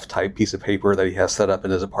spirograph type piece of paper that he has set up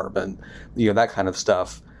in his apartment, that kind of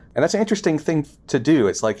stuff. And that's an interesting thing to do.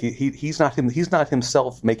 It's like he's not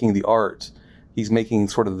himself making the art. He's making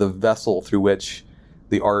sort of the vessel through which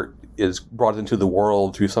the art is brought into the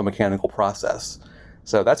world through some mechanical process.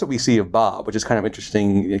 So that's what we see of Bob, which is kind of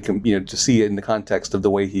interesting, to see it in the context of the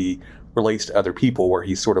way he relates to other people, where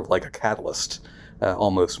he's sort of like a catalyst,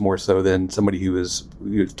 almost more so than somebody who is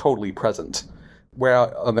totally present. Where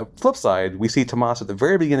on the flip side, we see Tomas at the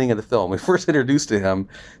very beginning of the film, we first introduced to him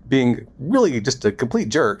being really just a complete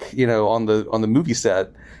jerk, on the movie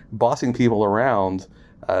set, bossing people around,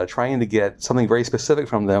 trying to get something very specific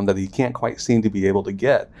from them that he can't quite seem to be able to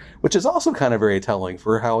get, which is also kind of very telling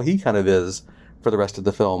for how he kind of is for the rest of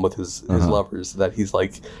the film with his lovers, that he's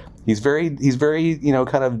very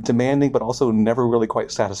kind of demanding, but also never really quite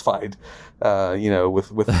satisfied,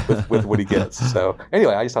 with what he gets. So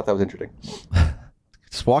anyway, I just thought that was interesting.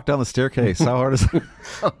 Just walk down the staircase. How hard is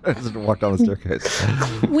it to walk down the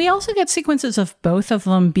staircase? We also get sequences of both of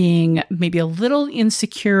them being maybe a little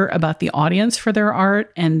insecure about the audience for their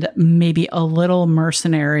art and maybe a little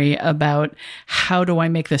mercenary about how do I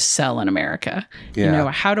make this sell in America?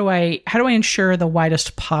 Yeah. How do I ensure the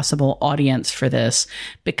widest possible audience for this,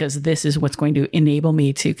 because this is what's going to enable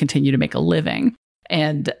me to continue to make a living.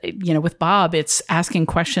 And, with Bob, it's asking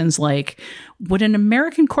questions like, would an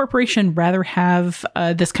American corporation rather have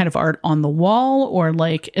this kind of art on the wall, or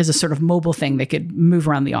like as a sort of mobile thing they could move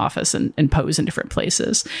around the office and pose in different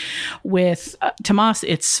places? With Tomas,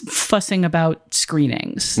 it's fussing about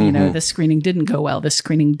screenings. This screening didn't go well. This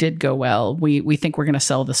screening did go well. We think we're going to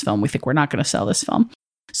sell this film. We think we're not going to sell this film.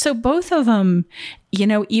 So both of them,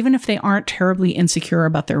 even if they aren't terribly insecure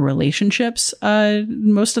about their relationships,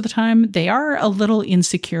 most of the time, they are a little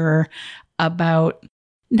insecure about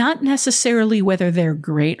not necessarily whether they're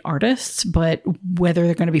great artists, but whether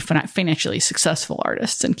they're going to be financially successful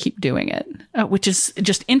artists and keep doing it, which is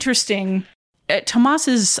just interesting.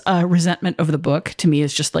 Tomas's resentment of the book, to me,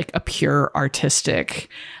 is just like a pure artistic,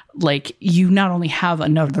 like, you not only have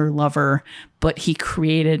another lover, but he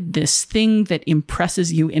created this thing that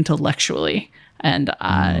impresses you intellectually, and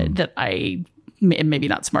that I maybe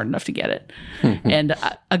not smart enough to get it. And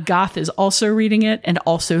a goth is also reading it and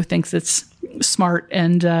also thinks it's smart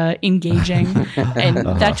and engaging, and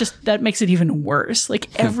that makes it even worse. Like,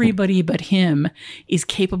 everybody but him is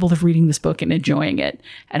capable of reading this book and enjoying it,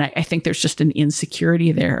 and I think there's just an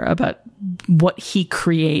insecurity there about what he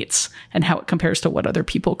creates and how it compares to what other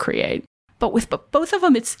people create. But with both of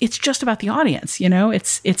them, it's just about the audience.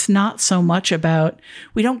 It's not so much about,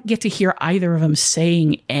 we don't get to hear either of them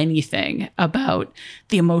saying anything about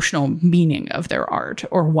the emotional meaning of their art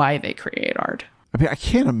or why they create art. I mean, I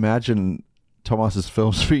can't imagine Tomas's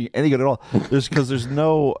films being any good at all. There's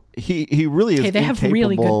no, he really is. Hey, they have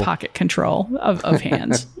really good pocket control of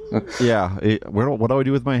hands. Yeah. What do I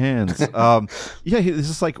do with my hands? It's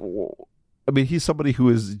just like, I mean, he's somebody who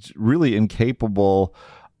is really incapable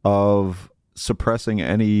of suppressing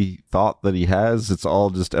any thought that he has. It's all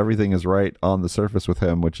just, everything is right on the surface with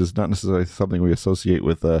him, which is not necessarily something we associate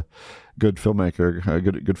with a good filmmaker.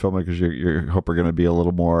 Good filmmakers, you hope are going to be a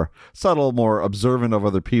little more subtle, more observant of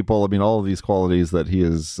other people. I mean, all of these qualities that he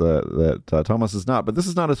is, that Tomas is not. But this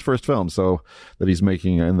is not his first film, so that he's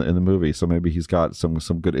making in the movie. So maybe he's got some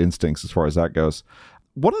good instincts as far as that goes.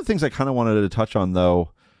 One of the things I kind of wanted to touch on,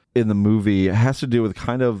 though, in the movie has to do with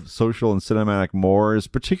kind of social and cinematic mores,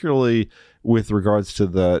 particularly with regards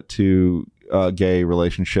to gay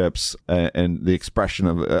relationships and the expression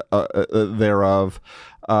of thereof,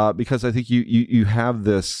 because I think you have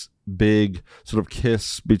this big sort of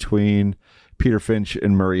kiss between Peter Finch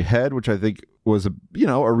and Murray Head, which I think was a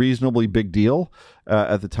reasonably big deal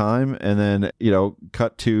at the time, and then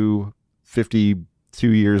cut to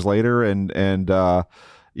 52 years later, and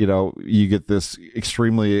you get this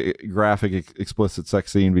extremely graphic, explicit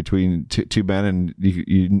sex scene between two men, and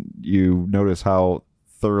you notice how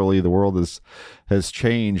thoroughly the world has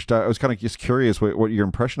changed. I was kind of just curious what your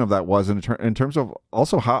impression of that was, in terms of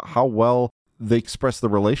also how well they express the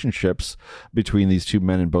relationships between these two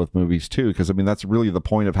men in both movies too. Because I mean, that's really the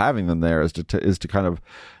point of having them there, is to kind of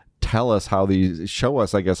show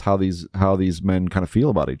us, I guess, how these men kind of feel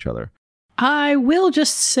about each other. I will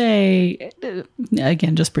just say,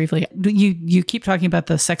 again, just briefly, you keep talking about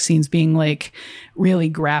the sex scenes being like really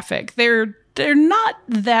graphic. They're not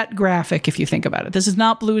that graphic if you think about it. This is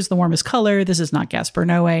not Blue is the Warmest Color. This is not Gaspar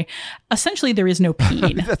Noé. Essentially, there is no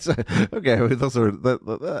peen. Okay. Those are,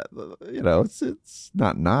 it's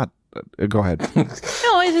not. Go ahead.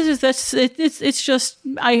 No, it's just.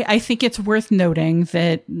 I think it's worth noting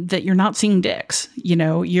that you're not seeing dicks.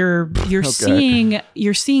 You're okay.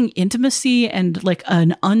 You're seeing intimacy and like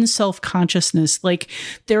an unself-consciousness. Like,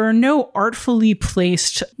 there are no artfully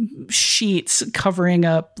placed sheets covering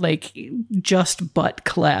up like just butt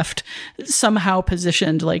cleft, somehow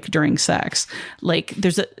positioned like during sex. Like,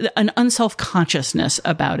 there's an unself-consciousness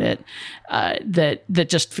about it that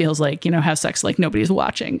just feels like, have sex like nobody's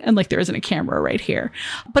watching, and like there isn't a camera right here.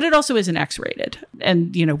 But it also isn't X-rated.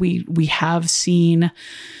 And, we have seen,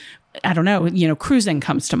 I don't know, Cruising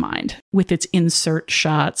comes to mind with its insert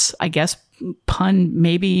shots, I guess, pun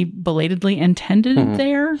maybe belatedly intended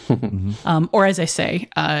there. Or as I say,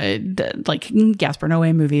 like Gaspar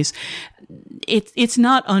Noé movies, it's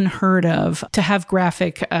not unheard of to have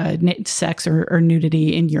graphic sex or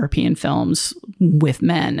nudity in European films with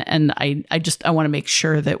men. And I want to make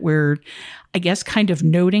sure that we're, I guess, kind of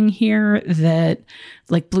noting here that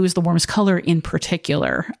like Blue is the Warmest Color in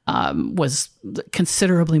particular was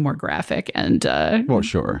considerably more graphic and well,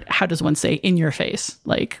 sure. How does one say in your face?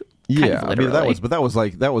 Like, yeah, I mean,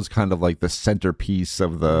 that was kind of like the centerpiece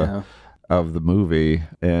of the movie.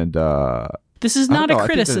 And this is not a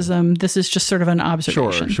criticism. This is just sort of an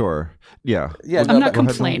observation. Sure. Yeah. I'm not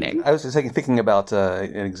complaining. I was just thinking about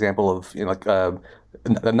an example of,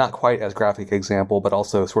 not quite as graphic example, but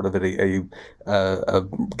also sort of a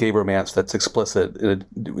gay romance that's explicit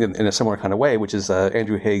in a similar kind of way, which is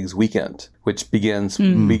Andrew Haig's Weekend, which begins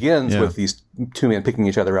with these two men picking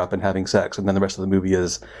each other up and having sex, and then the rest of the movie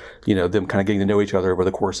is, them kind of getting to know each other over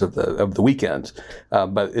the course of the weekend.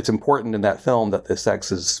 But it's important in that film that the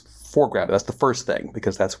sex is foregrounded. That's the first thing,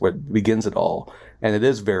 because that's what begins it all, and it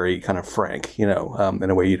is very kind of frank, in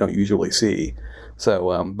a way you don't usually see.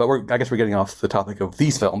 So, but I guess we're getting off the topic of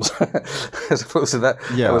these films as opposed to that.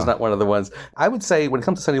 Yeah. That was not one of the ones. I would say when it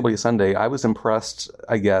comes to Sunday Bloody Sunday, I was impressed,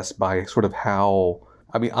 I guess, by sort of how,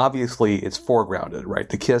 I mean, obviously it's foregrounded, right?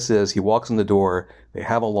 The kiss is, he walks in the door, they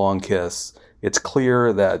have a long kiss. It's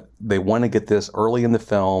clear that they want to get this early in the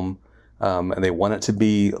film, and they want it to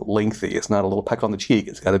be lengthy. It's not a little peck on the cheek.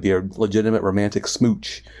 It's got to be a legitimate romantic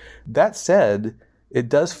smooch. That said, it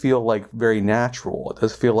does feel like very natural. It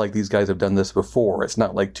does feel like these guys have done this before. It's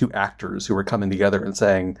not like two actors who are coming together and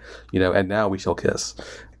saying, and now we shall kiss.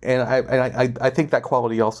 And I think that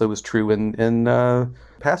quality also is true in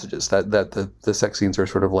Passages, that the sex scenes are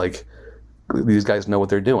sort of like, these guys know what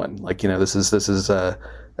they're doing. Like, this is it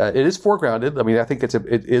is foregrounded. I mean, I think it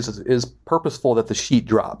is purposeful that the sheet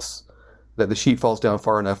drops, that the sheet falls down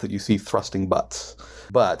far enough that you see thrusting butts.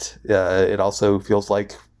 But it also feels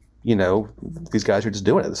like, these guys are just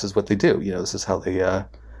doing it. This is what they do. This is how they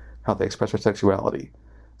express their sexuality.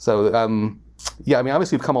 So, I mean,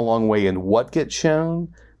 obviously we've come a long way in what gets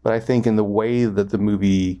shown, but I think in the way that the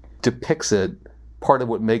movie depicts it, part of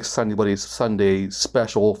what makes Sunday Bloody Sunday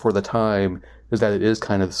special for the time is that it is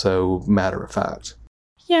kind of so matter of fact.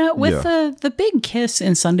 Yeah, with the big kiss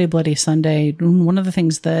in Sunday Bloody Sunday, one of the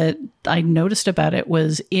things that I noticed about it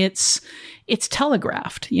was it's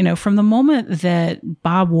telegraphed. From the moment that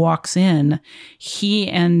Bob walks in, he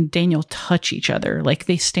and Daniel touch each other. Like,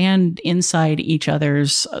 they stand inside each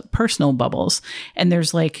other's personal bubbles, and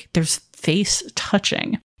there's face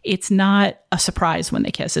touching. It's not a surprise when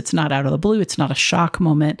they kiss. It's not out of the blue. It's not a shock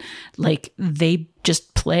moment. Like, they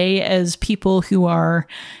just play as people who are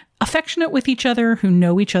affectionate with each other, who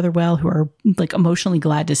know each other well, who are like emotionally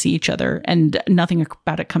glad to see each other, and nothing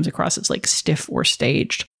about it comes across as like stiff or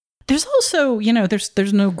staged. There's also,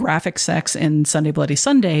 there's no graphic sex in Sunday Bloody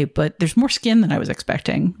Sunday, but there's more skin than I was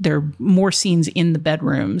expecting. There are more scenes in the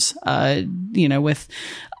bedrooms, with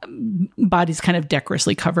bodies kind of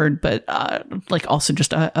decorously covered, but also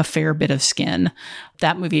just a fair bit of skin.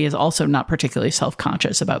 That movie is also not particularly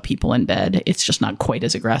self-conscious about people in bed. It's just not quite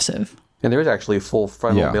as aggressive. And there is actually full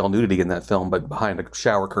frontal male nudity in that film, but behind a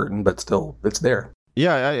shower curtain, but still, it's there.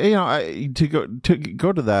 Yeah, to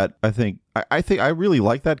go to that, I think I really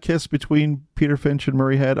like that kiss between Peter Finch and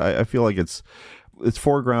Murray Head. I feel like it's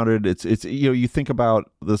foregrounded. It's you think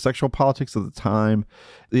about the sexual politics of the time.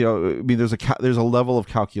 I mean, there's a level of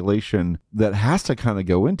calculation that has to kind of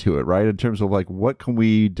go into it, right? In terms of like, what can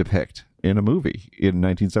we depict in a movie in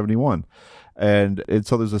 1971, and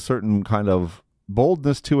so there's a certain kind of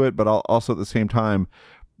boldness to it, but also at the same time,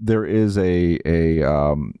 there is a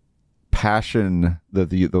passion that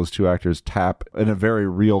those two actors tap in a very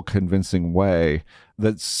real, convincing way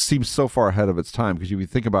that seems so far ahead of its time. Because if you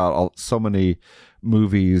think about so many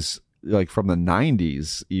movies, like from the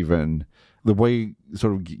 90s, even the way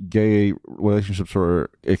sort of gay relationships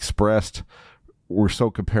were expressed were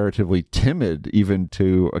so comparatively timid, even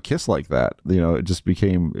to a kiss like that. It just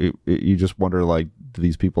became, you just wonder, like, do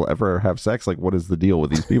these people ever have sex? Like, what is the deal with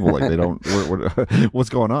these people? Like, they don't, what's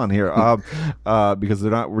going on here? Because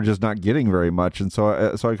we're just not getting very much. And so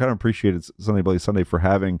I kind of appreciated Sunday Bloody Sunday for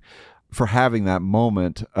having that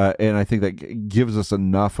moment. And I think that gives us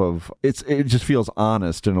enough of, it just feels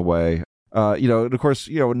honest in a way. And of course,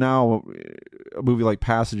 now a movie like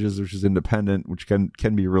Passages, which is independent, which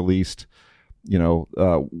can be released,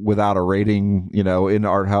 without a rating, in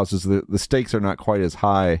art houses, the stakes are not quite as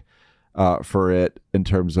high for it in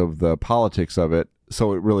terms of the politics of it.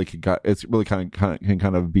 So it really can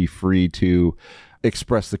kind of be free to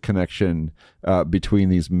express the connection between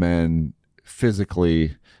these men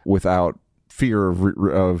physically without fear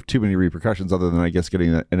of too many repercussions other than, I guess,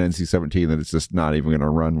 getting an NC-17 that it's just not even going to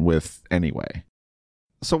run with anyway.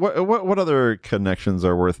 So what other connections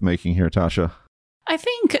are worth making here, Tasha? I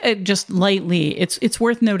think just lightly, it's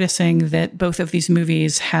worth noticing that both of these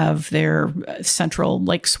movies have their central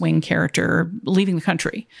like swing character leaving the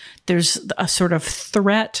country. There's a sort of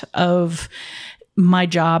threat of my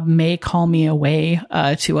job may call me away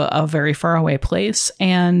to a very far away place.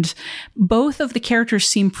 And both of the characters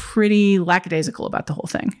seem pretty lackadaisical about the whole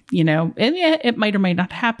thing. You know, and it might or might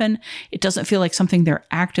not happen. It doesn't feel like something they're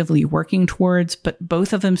actively working towards, but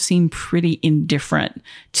both of them seem pretty indifferent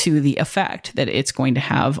to the effect that it's going to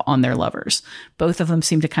have on their lovers. Both of them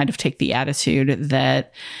seem to kind of take the attitude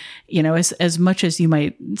that, you know, as much as you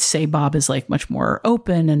might say Bob is like much more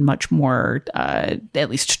open and much more, at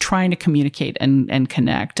least trying to communicate and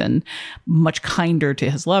connect and much kinder to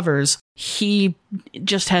his lovers, he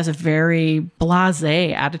just has a very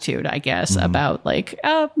blasé attitude, I guess, about like,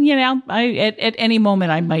 you know, at any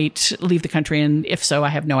moment I might leave the country. And if so, I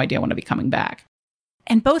have no idea when I'll be coming back.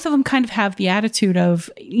 And both of them kind of have the attitude of,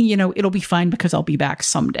 you know, it'll be fine because I'll be back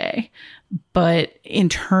someday. But in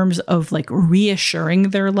terms of like reassuring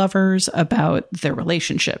their lovers about their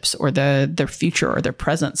relationships or their future or their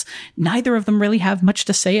presence, neither of them really have much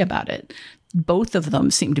to say about it. Both of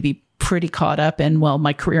them seem to be pretty caught up in, well,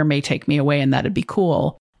 my career may take me away and that'd be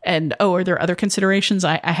cool. And, oh, are there other considerations?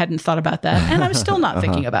 I hadn't thought about that. And I'm still not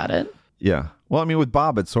thinking about it. Yeah. Well, I mean, with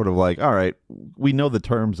Bob, it's sort of like, all right, we know the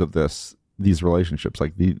terms of these relationships,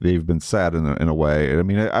 like they've been set in a way. I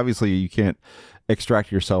mean, obviously you can't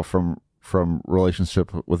extract yourself from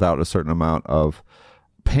relationship without a certain amount of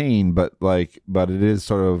pain, but it is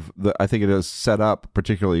sort of I think it is set up,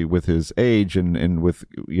 particularly with his age and with,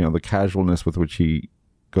 you know, the casualness with which he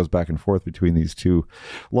goes back and forth between these two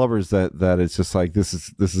lovers, that it's just like, this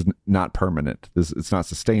is not permanent. It's not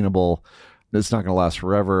sustainable. It's not going to last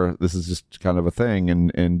forever. This is just kind of a thing,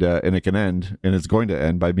 and it can end, and it's going to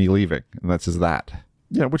end by me leaving, and that's just that.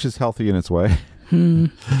 Yeah, which is healthy in its way.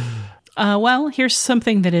 Well, here's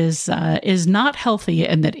something that is not healthy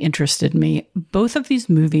and that interested me. Both of these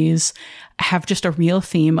movies have just a real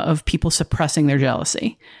theme of people suppressing their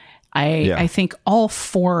jealousy. I think all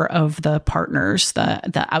four of the partners,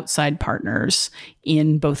 the outside partners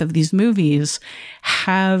in both of these movies,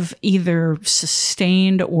 have either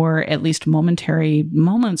sustained or at least momentary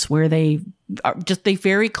moments where they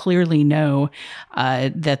very clearly know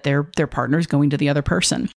that their partner is going to the other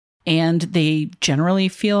person. And they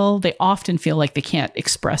often feel like they can't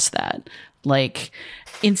express that. Like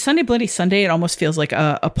in Sunday Bloody Sunday, it almost feels like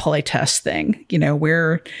a politesse thing, you know,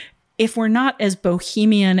 where if we're not as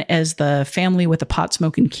bohemian as the family with the pot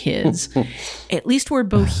smoking kids, at least we're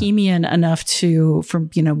bohemian enough for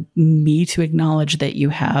you know, me to acknowledge that you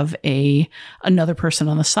have another person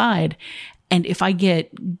on the side. And if I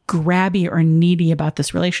get grabby or needy about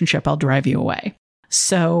this relationship, I'll drive you away.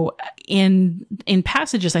 So in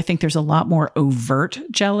Passages, I think there's a lot more overt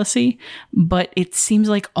jealousy, but it seems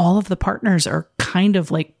like all of the partners are kind of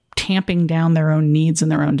like tamping down their own needs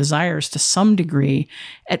and their own desires to some degree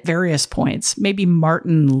at various points. Maybe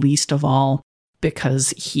Martin least of all,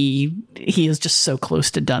 because he is just so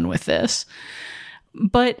close to done with this.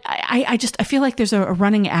 But I feel like there's a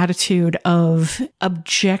running attitude of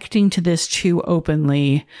objecting to this too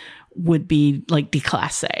openly would be like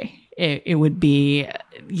déclassé. It would be,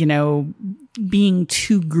 you know, being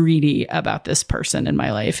too greedy about this person in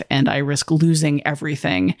my life, and I risk losing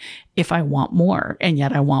everything if I want more, and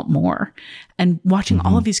yet I want more. And watching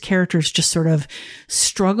all of these characters just sort of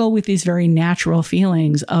struggle with these very natural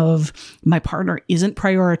feelings of my partner isn't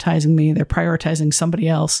prioritizing me, they're prioritizing somebody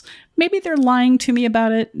else. Maybe they're lying to me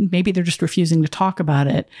about it, maybe they're just refusing to talk about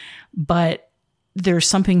it, but there's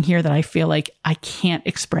something here that I feel like I can't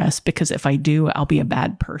express because if I do, I'll be a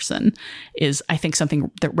bad person, is I think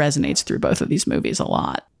something that resonates through both of these movies a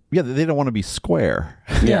lot. Yeah, they don't want to be square,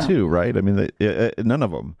 too, right? I mean, none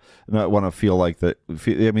of them want to feel like that.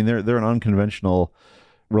 I mean, they're in unconventional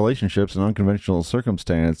relationships and unconventional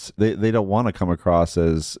circumstance. They don't want to come across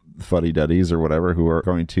as fuddy-duddies or whatever who are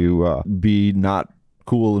going to be not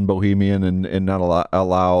cool and bohemian and not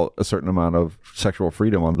allow a certain amount of sexual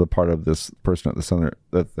freedom on the part of this person at the center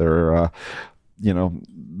that they're, you know,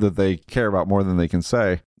 that they care about more than they can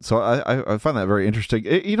say. So I find that very interesting.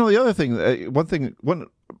 You know, the other thing, one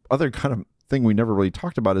other kind of thing we never really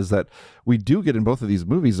talked about is that we do get in both of these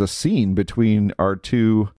movies a scene between our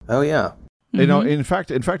two. Oh yeah. You know, in fact,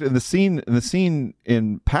 in the scene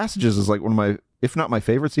in Passages is like one of my, if not my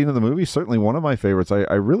favorite scene of the movie, certainly one of my favorites.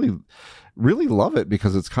 I really love it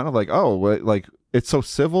because it's kind of like, oh, like it's so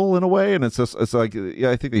civil in a way, and it's just, it's like,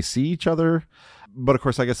 yeah, I think they see each other, but of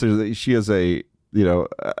course, I guess she is a, you know,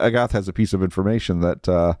 Agath has a piece of information that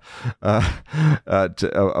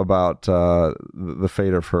about the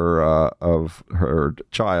fate of her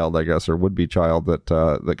child, I guess, or would-be child, that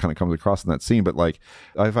kind of comes across in that scene. But like,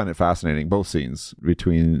 I find it fascinating, both scenes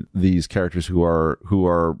between these characters who are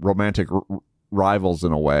romantic rivals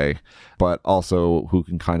in a way, but also who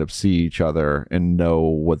can kind of see each other and know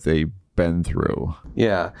what they've been through.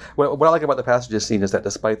 Yeah. What I like about the passages scene is that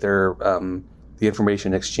despite their the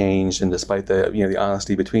information exchanged, and despite the the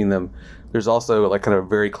honesty between them, there's also like kind of a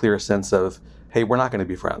very clear sense of, hey, we're not going to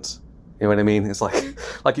be friends. You know what I mean? It's like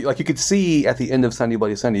you could see at the end of Sunday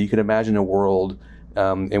Bloody Sunday, you could imagine a world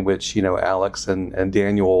in which Alex and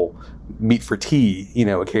Daniel meet for tea,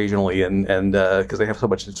 occasionally, and because they have so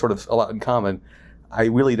much, sort of a lot in common. I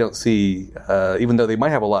really don't see, even though they might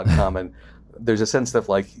have a lot in common, there's a sense of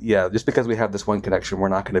like, yeah, just because we have this one connection, we're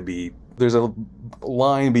not going to be, there's a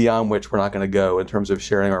line beyond which we're not going to go in terms of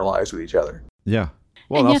sharing our lives with each other. Yeah.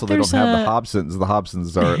 Well, and also they don't have the Hobsons. The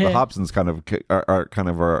Hobsons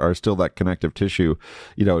are still that connective tissue.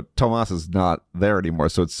 Tomas is not there anymore,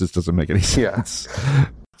 so it just doesn't make any sense. Yeah.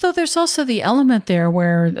 Though there's also the element there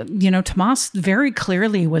where, Tomas very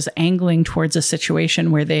clearly was angling towards a situation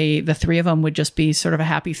where the three of them would just be sort of a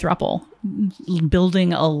happy throuple,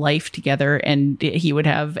 building a life together, and he would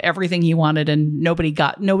have everything he wanted, and nobody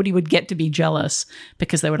would get to be jealous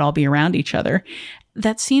because they would all be around each other.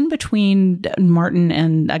 That scene between Martin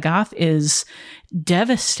and Agath is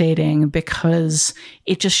devastating because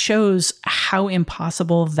it just shows how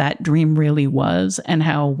impossible that dream really was, and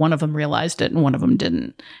how one of them realized it and one of them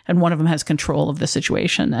didn't. And one of them has control of the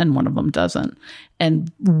situation and one of them doesn't.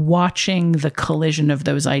 And watching the collision of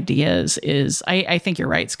those ideas is, I think you're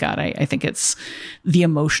right, Scott. I think it's the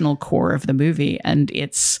emotional core of the movie. And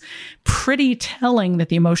it's pretty telling that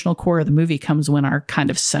the emotional core of the movie comes when our kind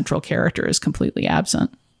of central character is completely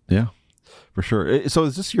absent. Yeah. For sure. So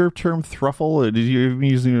is this your term, thruffle? Did you even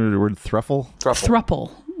use the word thruffle?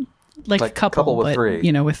 Thruple. Like couple with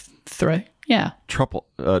three. With three. Yeah. Truple.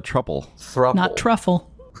 Thruple. Not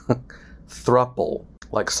truffle. Thruple.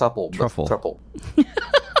 Like supple. Truffle. Thruple.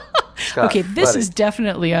 Scott, okay, this is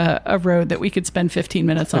definitely a road that we could spend 15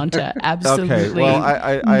 minutes on to absolutely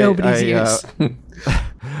nobody's use.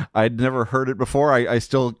 I'd never heard it before. I'm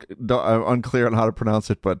unclear on how to pronounce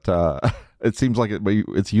it, but it seems like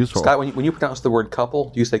it's useful. Scott, when you pronounce the word couple,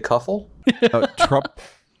 do you say cuffle?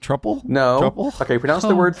 Truple? No. Truple? Okay, pronounce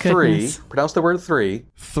the word goodness. three. Pronounce the word three.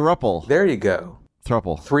 Thruple. There you go.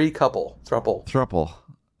 Thruple. Three couple. Thruple. Thruple.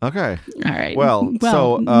 Okay. All right. Well,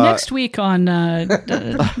 so next week on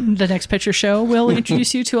the Next Picture Show, we'll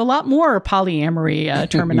introduce you to a lot more polyamory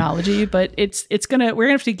terminology, but we're gonna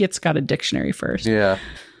have to get Scott a dictionary first. Yeah.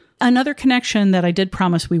 Another connection that I did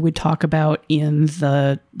promise we would talk about in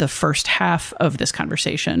the first half of this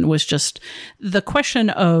conversation was just the question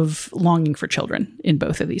of longing for children in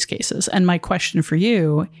both of these cases. And my question for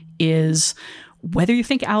you is whether you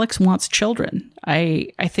think Alex wants children.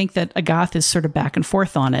 I think that Agath is sort of back and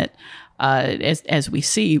forth on it. As we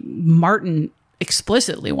see, Martin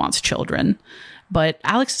explicitly wants children, but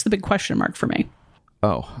Alex is the big question mark for me.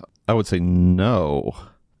 Oh, I would say no.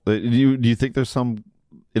 Do you think there's some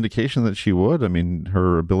indication that she would? I mean,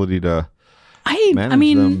 her ability to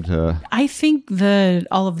manage them to... I think that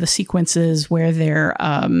all of the sequences where they're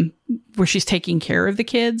where she's taking care of the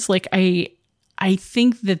kids, like I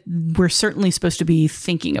think that we're certainly supposed to be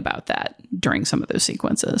thinking about that during some of those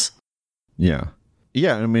sequences. Yeah.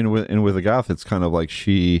 I mean, with Agath, it's kind of like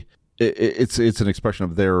it's an expression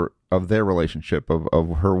of their relationship,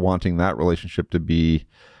 of her wanting that relationship to be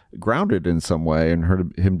grounded in some way, and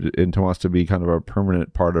him and Tomas to be kind of a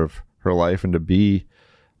permanent part of her life, and to be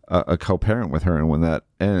a co-parent with her. And when that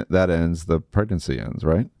ends, the pregnancy ends,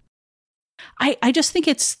 right? I just think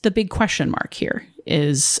it's the big question mark here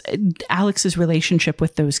is Alex's relationship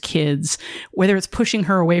with those kids, whether it's pushing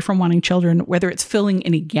her away from wanting children, whether it's filling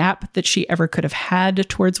any gap that she ever could have had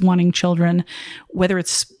towards wanting children, whether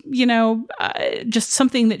it's, just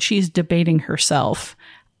something that she's debating herself.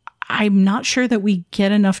 I'm not sure that we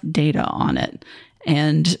get enough data on it.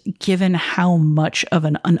 And given how much of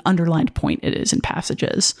an underlined point it is in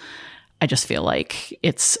passages, I just feel like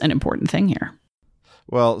it's an important thing here.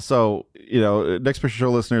 Well, so, Next Picture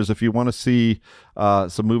Show listeners, if you want to see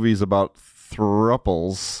some movies about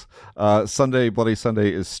thruples, Sunday Bloody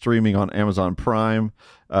Sunday is streaming on Amazon Prime.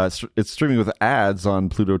 It's streaming with ads on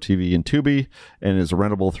Pluto TV and Tubi, and is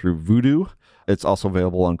rentable through Vudu. It's also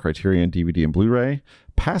available on Criterion DVD and Blu-ray.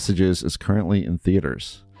 Passages is currently in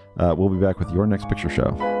theaters. We'll be back with your Next Picture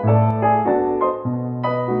Show.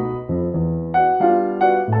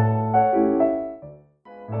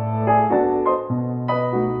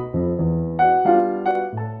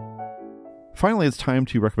 Finally, it's time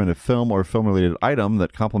to recommend a film or film-related item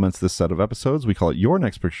that complements this set of episodes. We call it Your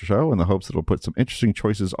Next Picture Show in the hopes that it'll put some interesting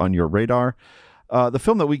choices on your radar. The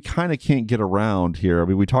film that we kind of can't get around here, I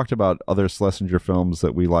mean, we talked about other Schlesinger films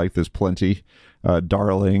that we like. There's plenty.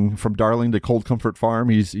 Darling, from Darling to Cold Comfort Farm,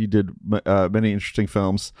 he did many interesting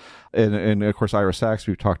films. And of course, Ira Sachs,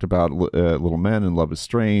 we've talked about Little Men and Love is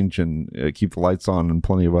Strange and Keep the Lights On and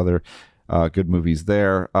plenty of other good movies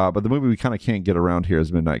there. But the movie we kind of can't get around here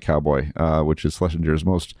is Midnight Cowboy, which is Schlesinger's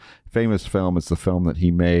most famous film. It's the film that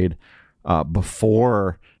he made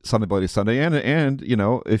before Sunday Bloody Sunday. And you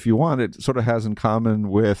know, if you want, it sort of has in common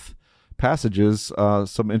with Passages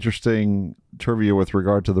some interesting trivia with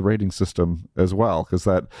regard to the rating system as well, because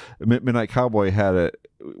that Midnight Cowboy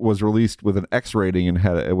was released with an X rating and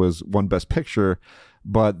it was won Best Picture,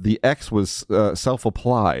 but the X was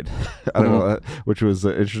self-applied. I don't know, which was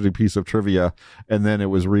an interesting piece of trivia, and then it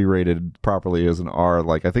was re-rated properly as an R,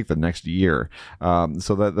 like I think the next year.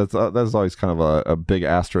 So that's always kind of a big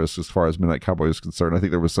asterisk as far as Midnight Cowboy is concerned. I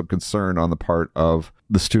think there was some concern on the part of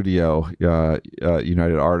the studio,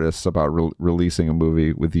 United Artists, about releasing a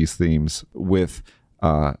movie with these themes with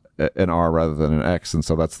an R rather than an X, and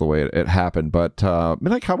so that's the way it happened. But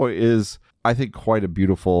Midnight Cowboy is, I think, quite a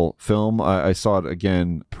beautiful film. I saw it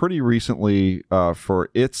again pretty recently for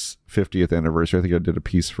its 50th anniversary. I think I did a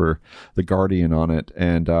piece for The Guardian on it,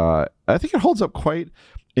 and I think it holds up quite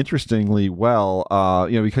interestingly well.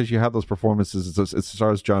 Because you have those performances. It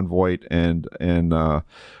stars Jon Voight and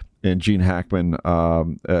Gene Hackman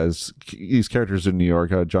as these characters in New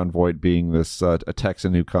York. Jon Voight being this a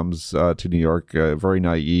Texan who comes to New York, very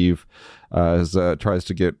naive, tries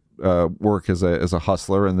to get work as a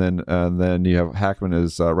hustler, and then you have Hackman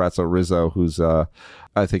as Ratso Rizzo, who's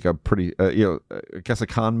I think a pretty I guess a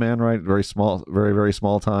con man, right? Very small, very very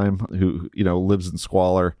small time, who lives in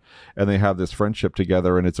squalor, and they have this friendship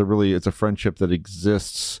together, and it's a friendship that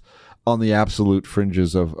exists on the absolute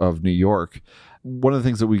fringes of New York. One of the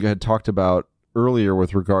things that we had talked about earlier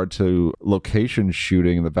with regard to location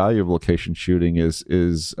shooting and the value of location shooting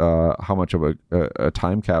is how much of a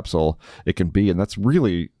time capsule it can be, and that's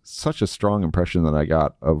really such a strong impression that I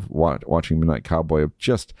got of watching Midnight Cowboy,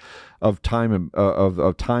 of time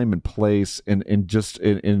and place,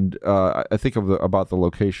 and I think about the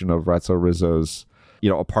location of Ratso Rizzo's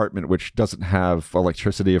apartment, which doesn't have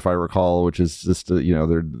electricity, if I recall, which is just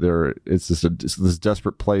it's just this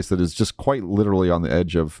desperate place that is just quite literally on the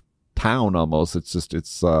edge of town almost.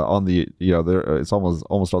 It's on the it's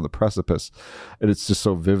almost on the precipice, and it's just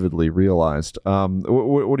so vividly realized.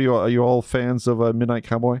 What are you all fans of Midnight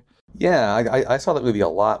Cowboy? Yeah, I saw that movie a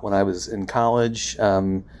lot when I was in college.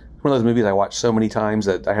 One of those movies I watched so many times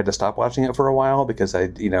that I had to stop watching it for a while because I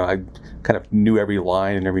kind of knew every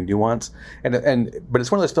line and every nuance. But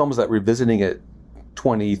it's one of those films that revisiting it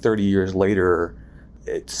 20, 30 years later,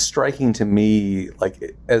 it's striking to me,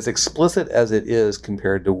 like, as explicit as it is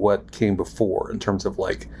compared to what came before in terms of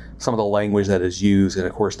like some of the language that is used, and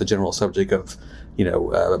of course the general subject of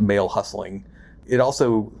male hustling. It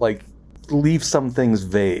also like leaves some things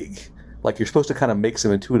vague. Like, you're supposed to kind of make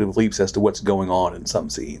some intuitive leaps as to what's going on in some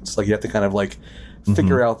scenes. Like, you have to kind of like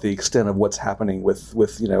figure out the extent of what's happening with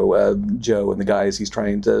Joe and the guys he's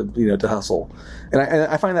trying to to hustle. And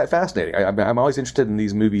I find that fascinating. I'm always interested in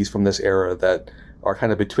these movies from this era that are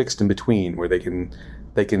kind of betwixt and between, where they can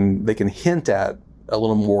hint at a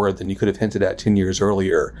little more than you could have hinted at 10 years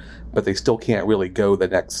earlier, but they still can't really go the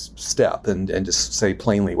next step and just say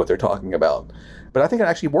plainly what they're talking about. But I think it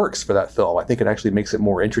actually works for that film. I think it actually makes it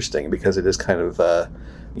more interesting because it is kind of, of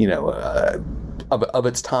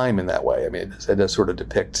its time in that way. I mean, it does sort of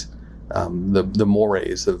depict the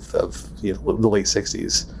mores of the late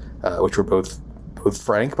 '60s, which were both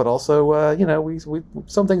frank, but also we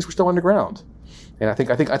some things were still underground. And I think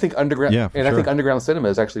underground, I think underground cinema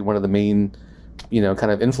is actually one of the main,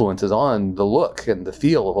 kind of influences on the look and the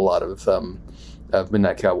feel of a lot of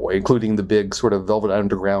Midnight Cowboy, including the big sort of Velvet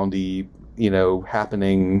Underground-y,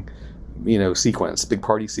 happening, sequence, big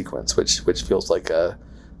party sequence, which feels like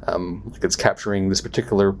it's capturing this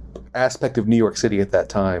particular aspect of New York City at that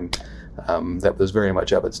time that was very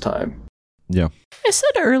much of its time. Yeah. I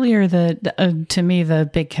said earlier that to me the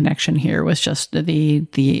big connection here was just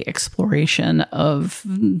the exploration of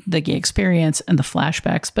the gay experience and the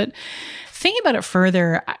flashbacks. But thinking about it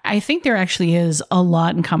further, I think there actually is a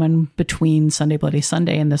lot in common between Sunday Bloody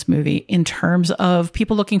Sunday and this movie in terms of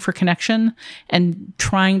people looking for connection and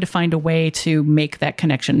trying to find a way to make that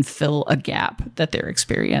connection fill a gap that they're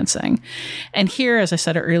experiencing. And here, as I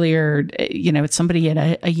said earlier, it's somebody in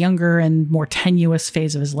a younger and more tenuous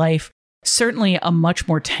phase of his life certainly a much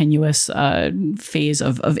more tenuous phase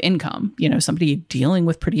of income. You know, somebody dealing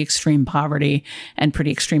with pretty extreme poverty and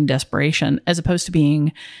pretty extreme desperation, as opposed to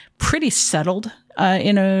being pretty settled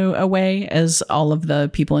in a way, as all of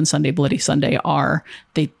the people in Sunday Bloody Sunday are.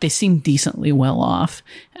 They seem decently well off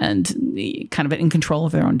and kind of in control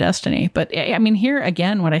of their own destiny. But I mean, here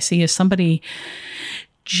again, what I see is somebody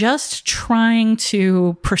just trying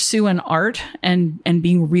to pursue an art and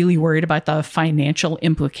being really worried about the financial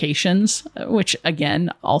implications, which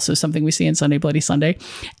again, also something we see in Sunday Bloody Sunday,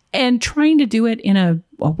 and trying to do it in a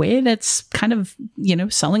way that's kind of, you know,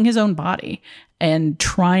 selling his own body and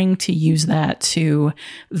trying to use that to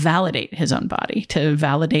validate his own body, to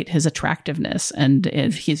validate his attractiveness and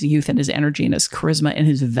his youth and his energy and his charisma and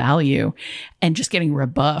his value, and just getting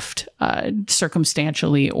rebuffed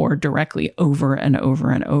circumstantially or directly over and over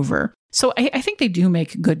and over. So I think they do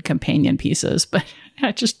make good companion pieces, but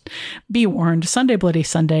just be warned, Sunday Bloody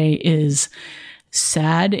Sunday is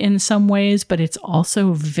sad in some ways, but it's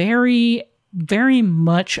also very, very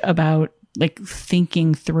much about like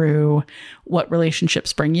thinking through what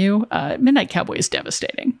relationships bring you. Midnight Cowboy is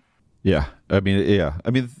devastating. Yeah. I mean,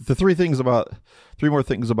 the three more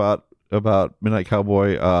things about Midnight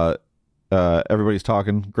Cowboy. Everybody's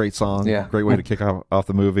Talking. Great song. Yeah. Great way to kick off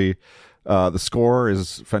the movie. The score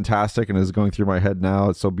is fantastic and is going through my head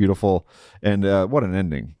now. It's so beautiful. And what an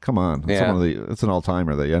ending. Come on. Yeah. It's an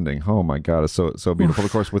all-timer, the ending. Oh my God. It's so beautiful.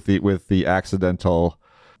 Of course, with the accidental,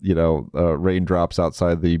 you know, raindrops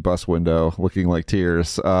outside the bus window looking like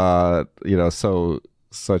tears. You know,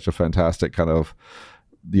 such a fantastic kind of,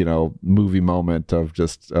 you know, movie moment of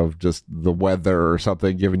just the weather or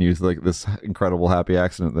something giving you like this incredible happy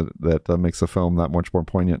accident that makes the film that much more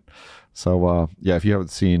poignant. So yeah, if you haven't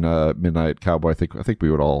seen Midnight Cowboy, I think we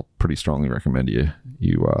would all pretty strongly recommend you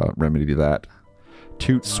remedy that.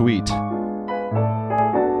 Toot sweet.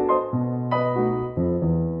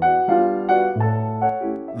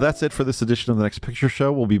 That's it for this edition of The Next Picture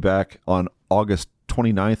Show. We'll be back on August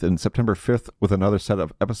 29th and September 5th with another set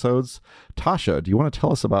of episodes. Tasha, do you want to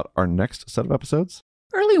tell us about our next set of episodes?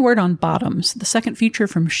 Early word on Bottoms, the second feature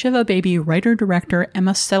from Shiva Baby writer-director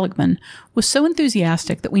Emma Seligman, was so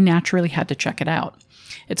enthusiastic that we naturally had to check it out.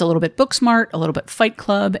 It's a little bit Booksmart, a little bit Fight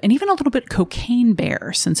Club, and even a little bit Cocaine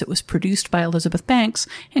Bear, since it was produced by Elizabeth Banks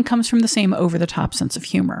and comes from the same over-the-top sense of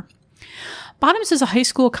humor. Bottoms is a high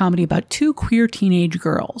school comedy about two queer teenage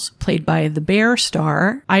girls, played by The Bear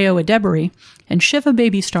star Io Adebari and Shiva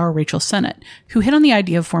Baby star Rachel Sennett, who hit on the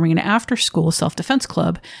idea of forming an after-school self-defense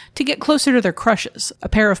club to get closer to their crushes, a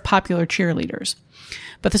pair of popular cheerleaders.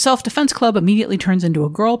 But the self-defense club immediately turns into a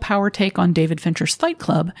girl power take on David Fincher's Fight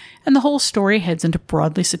Club, and the whole story heads into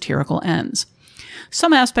broadly satirical ends.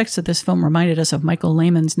 Some aspects of this film reminded us of Michael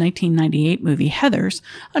Lehmann's 1998 movie Heathers,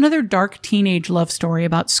 another dark teenage love story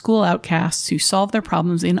about school outcasts who solve their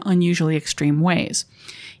problems in unusually extreme ways.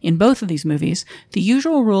 In both of these movies, the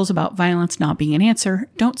usual rules about violence not being an answer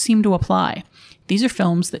don't seem to apply. These are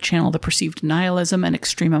films that channel the perceived nihilism and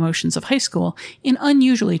extreme emotions of high school in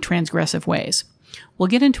unusually transgressive ways. We'll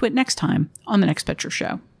get into it next time on The Next Picture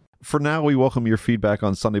Show. For now, we welcome your feedback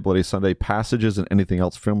on Sunday Bloody Sunday passages and anything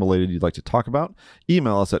else film-related you'd like to talk about.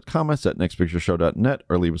 Email us at comments@nextpictureshow.net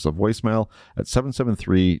or leave us a voicemail at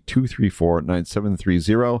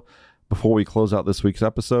 773-234-9730. Before we close out this week's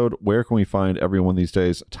episode, where can we find everyone these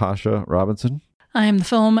days? Tasha Robinson? I am the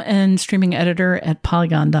film and streaming editor at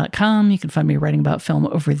Polygon.com. You can find me writing about film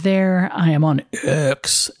over there. I am on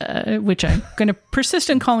X, which I'm going to persist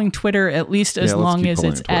in calling Twitter, at least as long as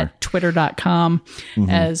it's at twitter.com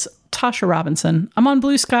as Tasha Robinson. I'm on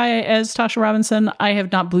Blue Sky as Tasha Robinson. I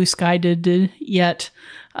have not Blue Skyed yet.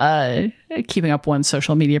 Keeping up one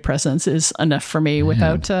social media presence is enough for me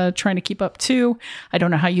without trying to keep up two. I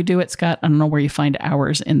don't know how you do it, Scott. I don't know where you find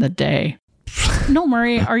hours in the day. Noel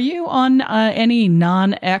Murray, are you on any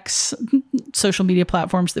non-X social media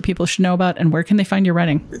platforms that people should know about, and where can they find your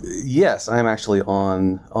writing? Yes, I'm actually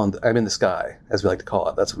I'm in the sky, as we like to call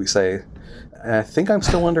it. That's what we say. I think I'm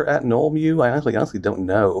still under at Noel Mew. I honestly don't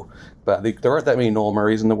know. But there aren't that many Noel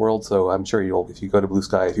Murrays in the world, so I'm sure if you go to Blue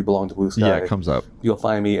Sky, if you belong to Blue Sky, it comes up. You'll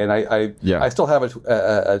find me. And I still have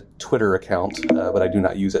a Twitter account, but I do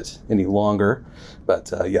not use it any longer. But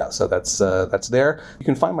so that's there. You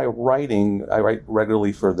can find my writing. I write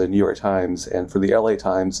regularly for the New York Times and for the LA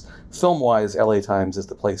Times. Film-wise, LA Times is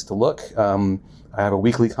the place to look. I have a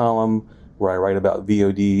weekly column where I write about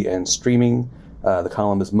VOD and streaming. The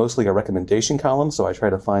column is mostly a recommendation column, so I try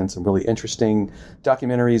to find some really interesting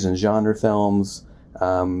documentaries and genre films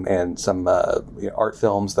and some art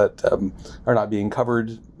films that are not being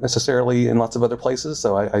covered necessarily in lots of other places.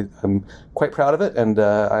 So I'm quite proud of it, and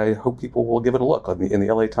I hope people will give it a look in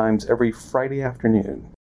the LA Times every Friday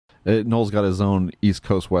afternoon. Noel's got his own East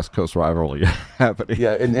Coast West Coast rivalry happening.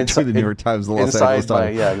 Yeah, between the New York Times and the Los Angeles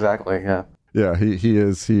Times. Yeah, exactly. Yeah. Yeah, he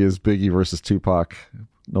is Biggie versus Tupac.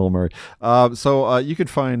 Noel Murray. So you can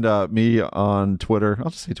find me on Twitter.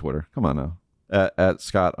 I'll just say Twitter. Come on now. At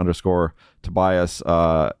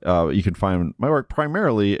Scott_Tobias. You can find my work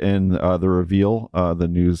primarily in The Reveal, the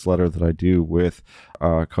newsletter that I do with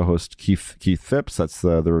co-host Keith Phipps. That's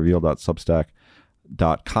the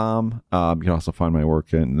reveal.substack.com. You can also find my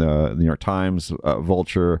work in the New York Times,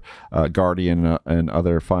 Vulture, Guardian, and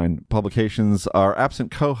other fine publications. Our absent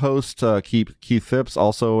co-host, Keith Phipps,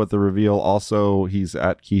 also at The Reveal. Also, he's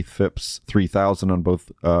at Keith Phipps 3000 on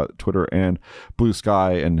both Twitter and Blue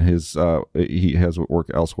Sky, and he has work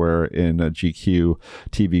elsewhere in GQ,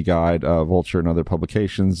 TV Guide, Vulture, and other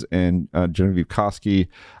publications. And Genevieve Koski,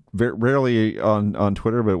 rarely on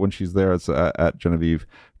Twitter, but when she's there, it's at Genevieve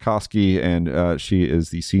Koski, and she is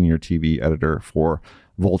the senior TV editor for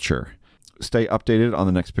Vulture. Stay updated on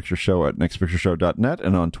the Next Picture Show at nextpictureshow.net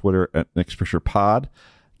and on Twitter at nextpicturepod.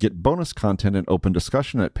 Get bonus content and open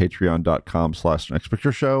discussion at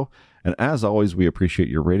patreon.com/nextpictureshow. And as always, we appreciate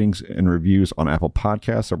your ratings and reviews on Apple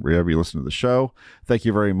Podcasts or wherever you listen to the show. Thank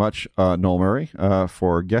you very much, Noel Murray,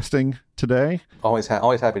 for guesting today. Always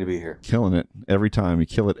happy to be here. Killing it every time. You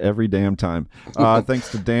kill it every damn time. Thanks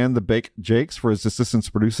to Dan the Bake Jakes for his assistance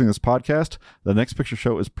producing this podcast. The Next Picture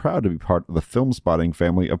Show is proud to be part of the Film Spotting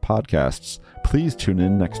family of podcasts. Please tune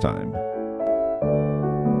in next time.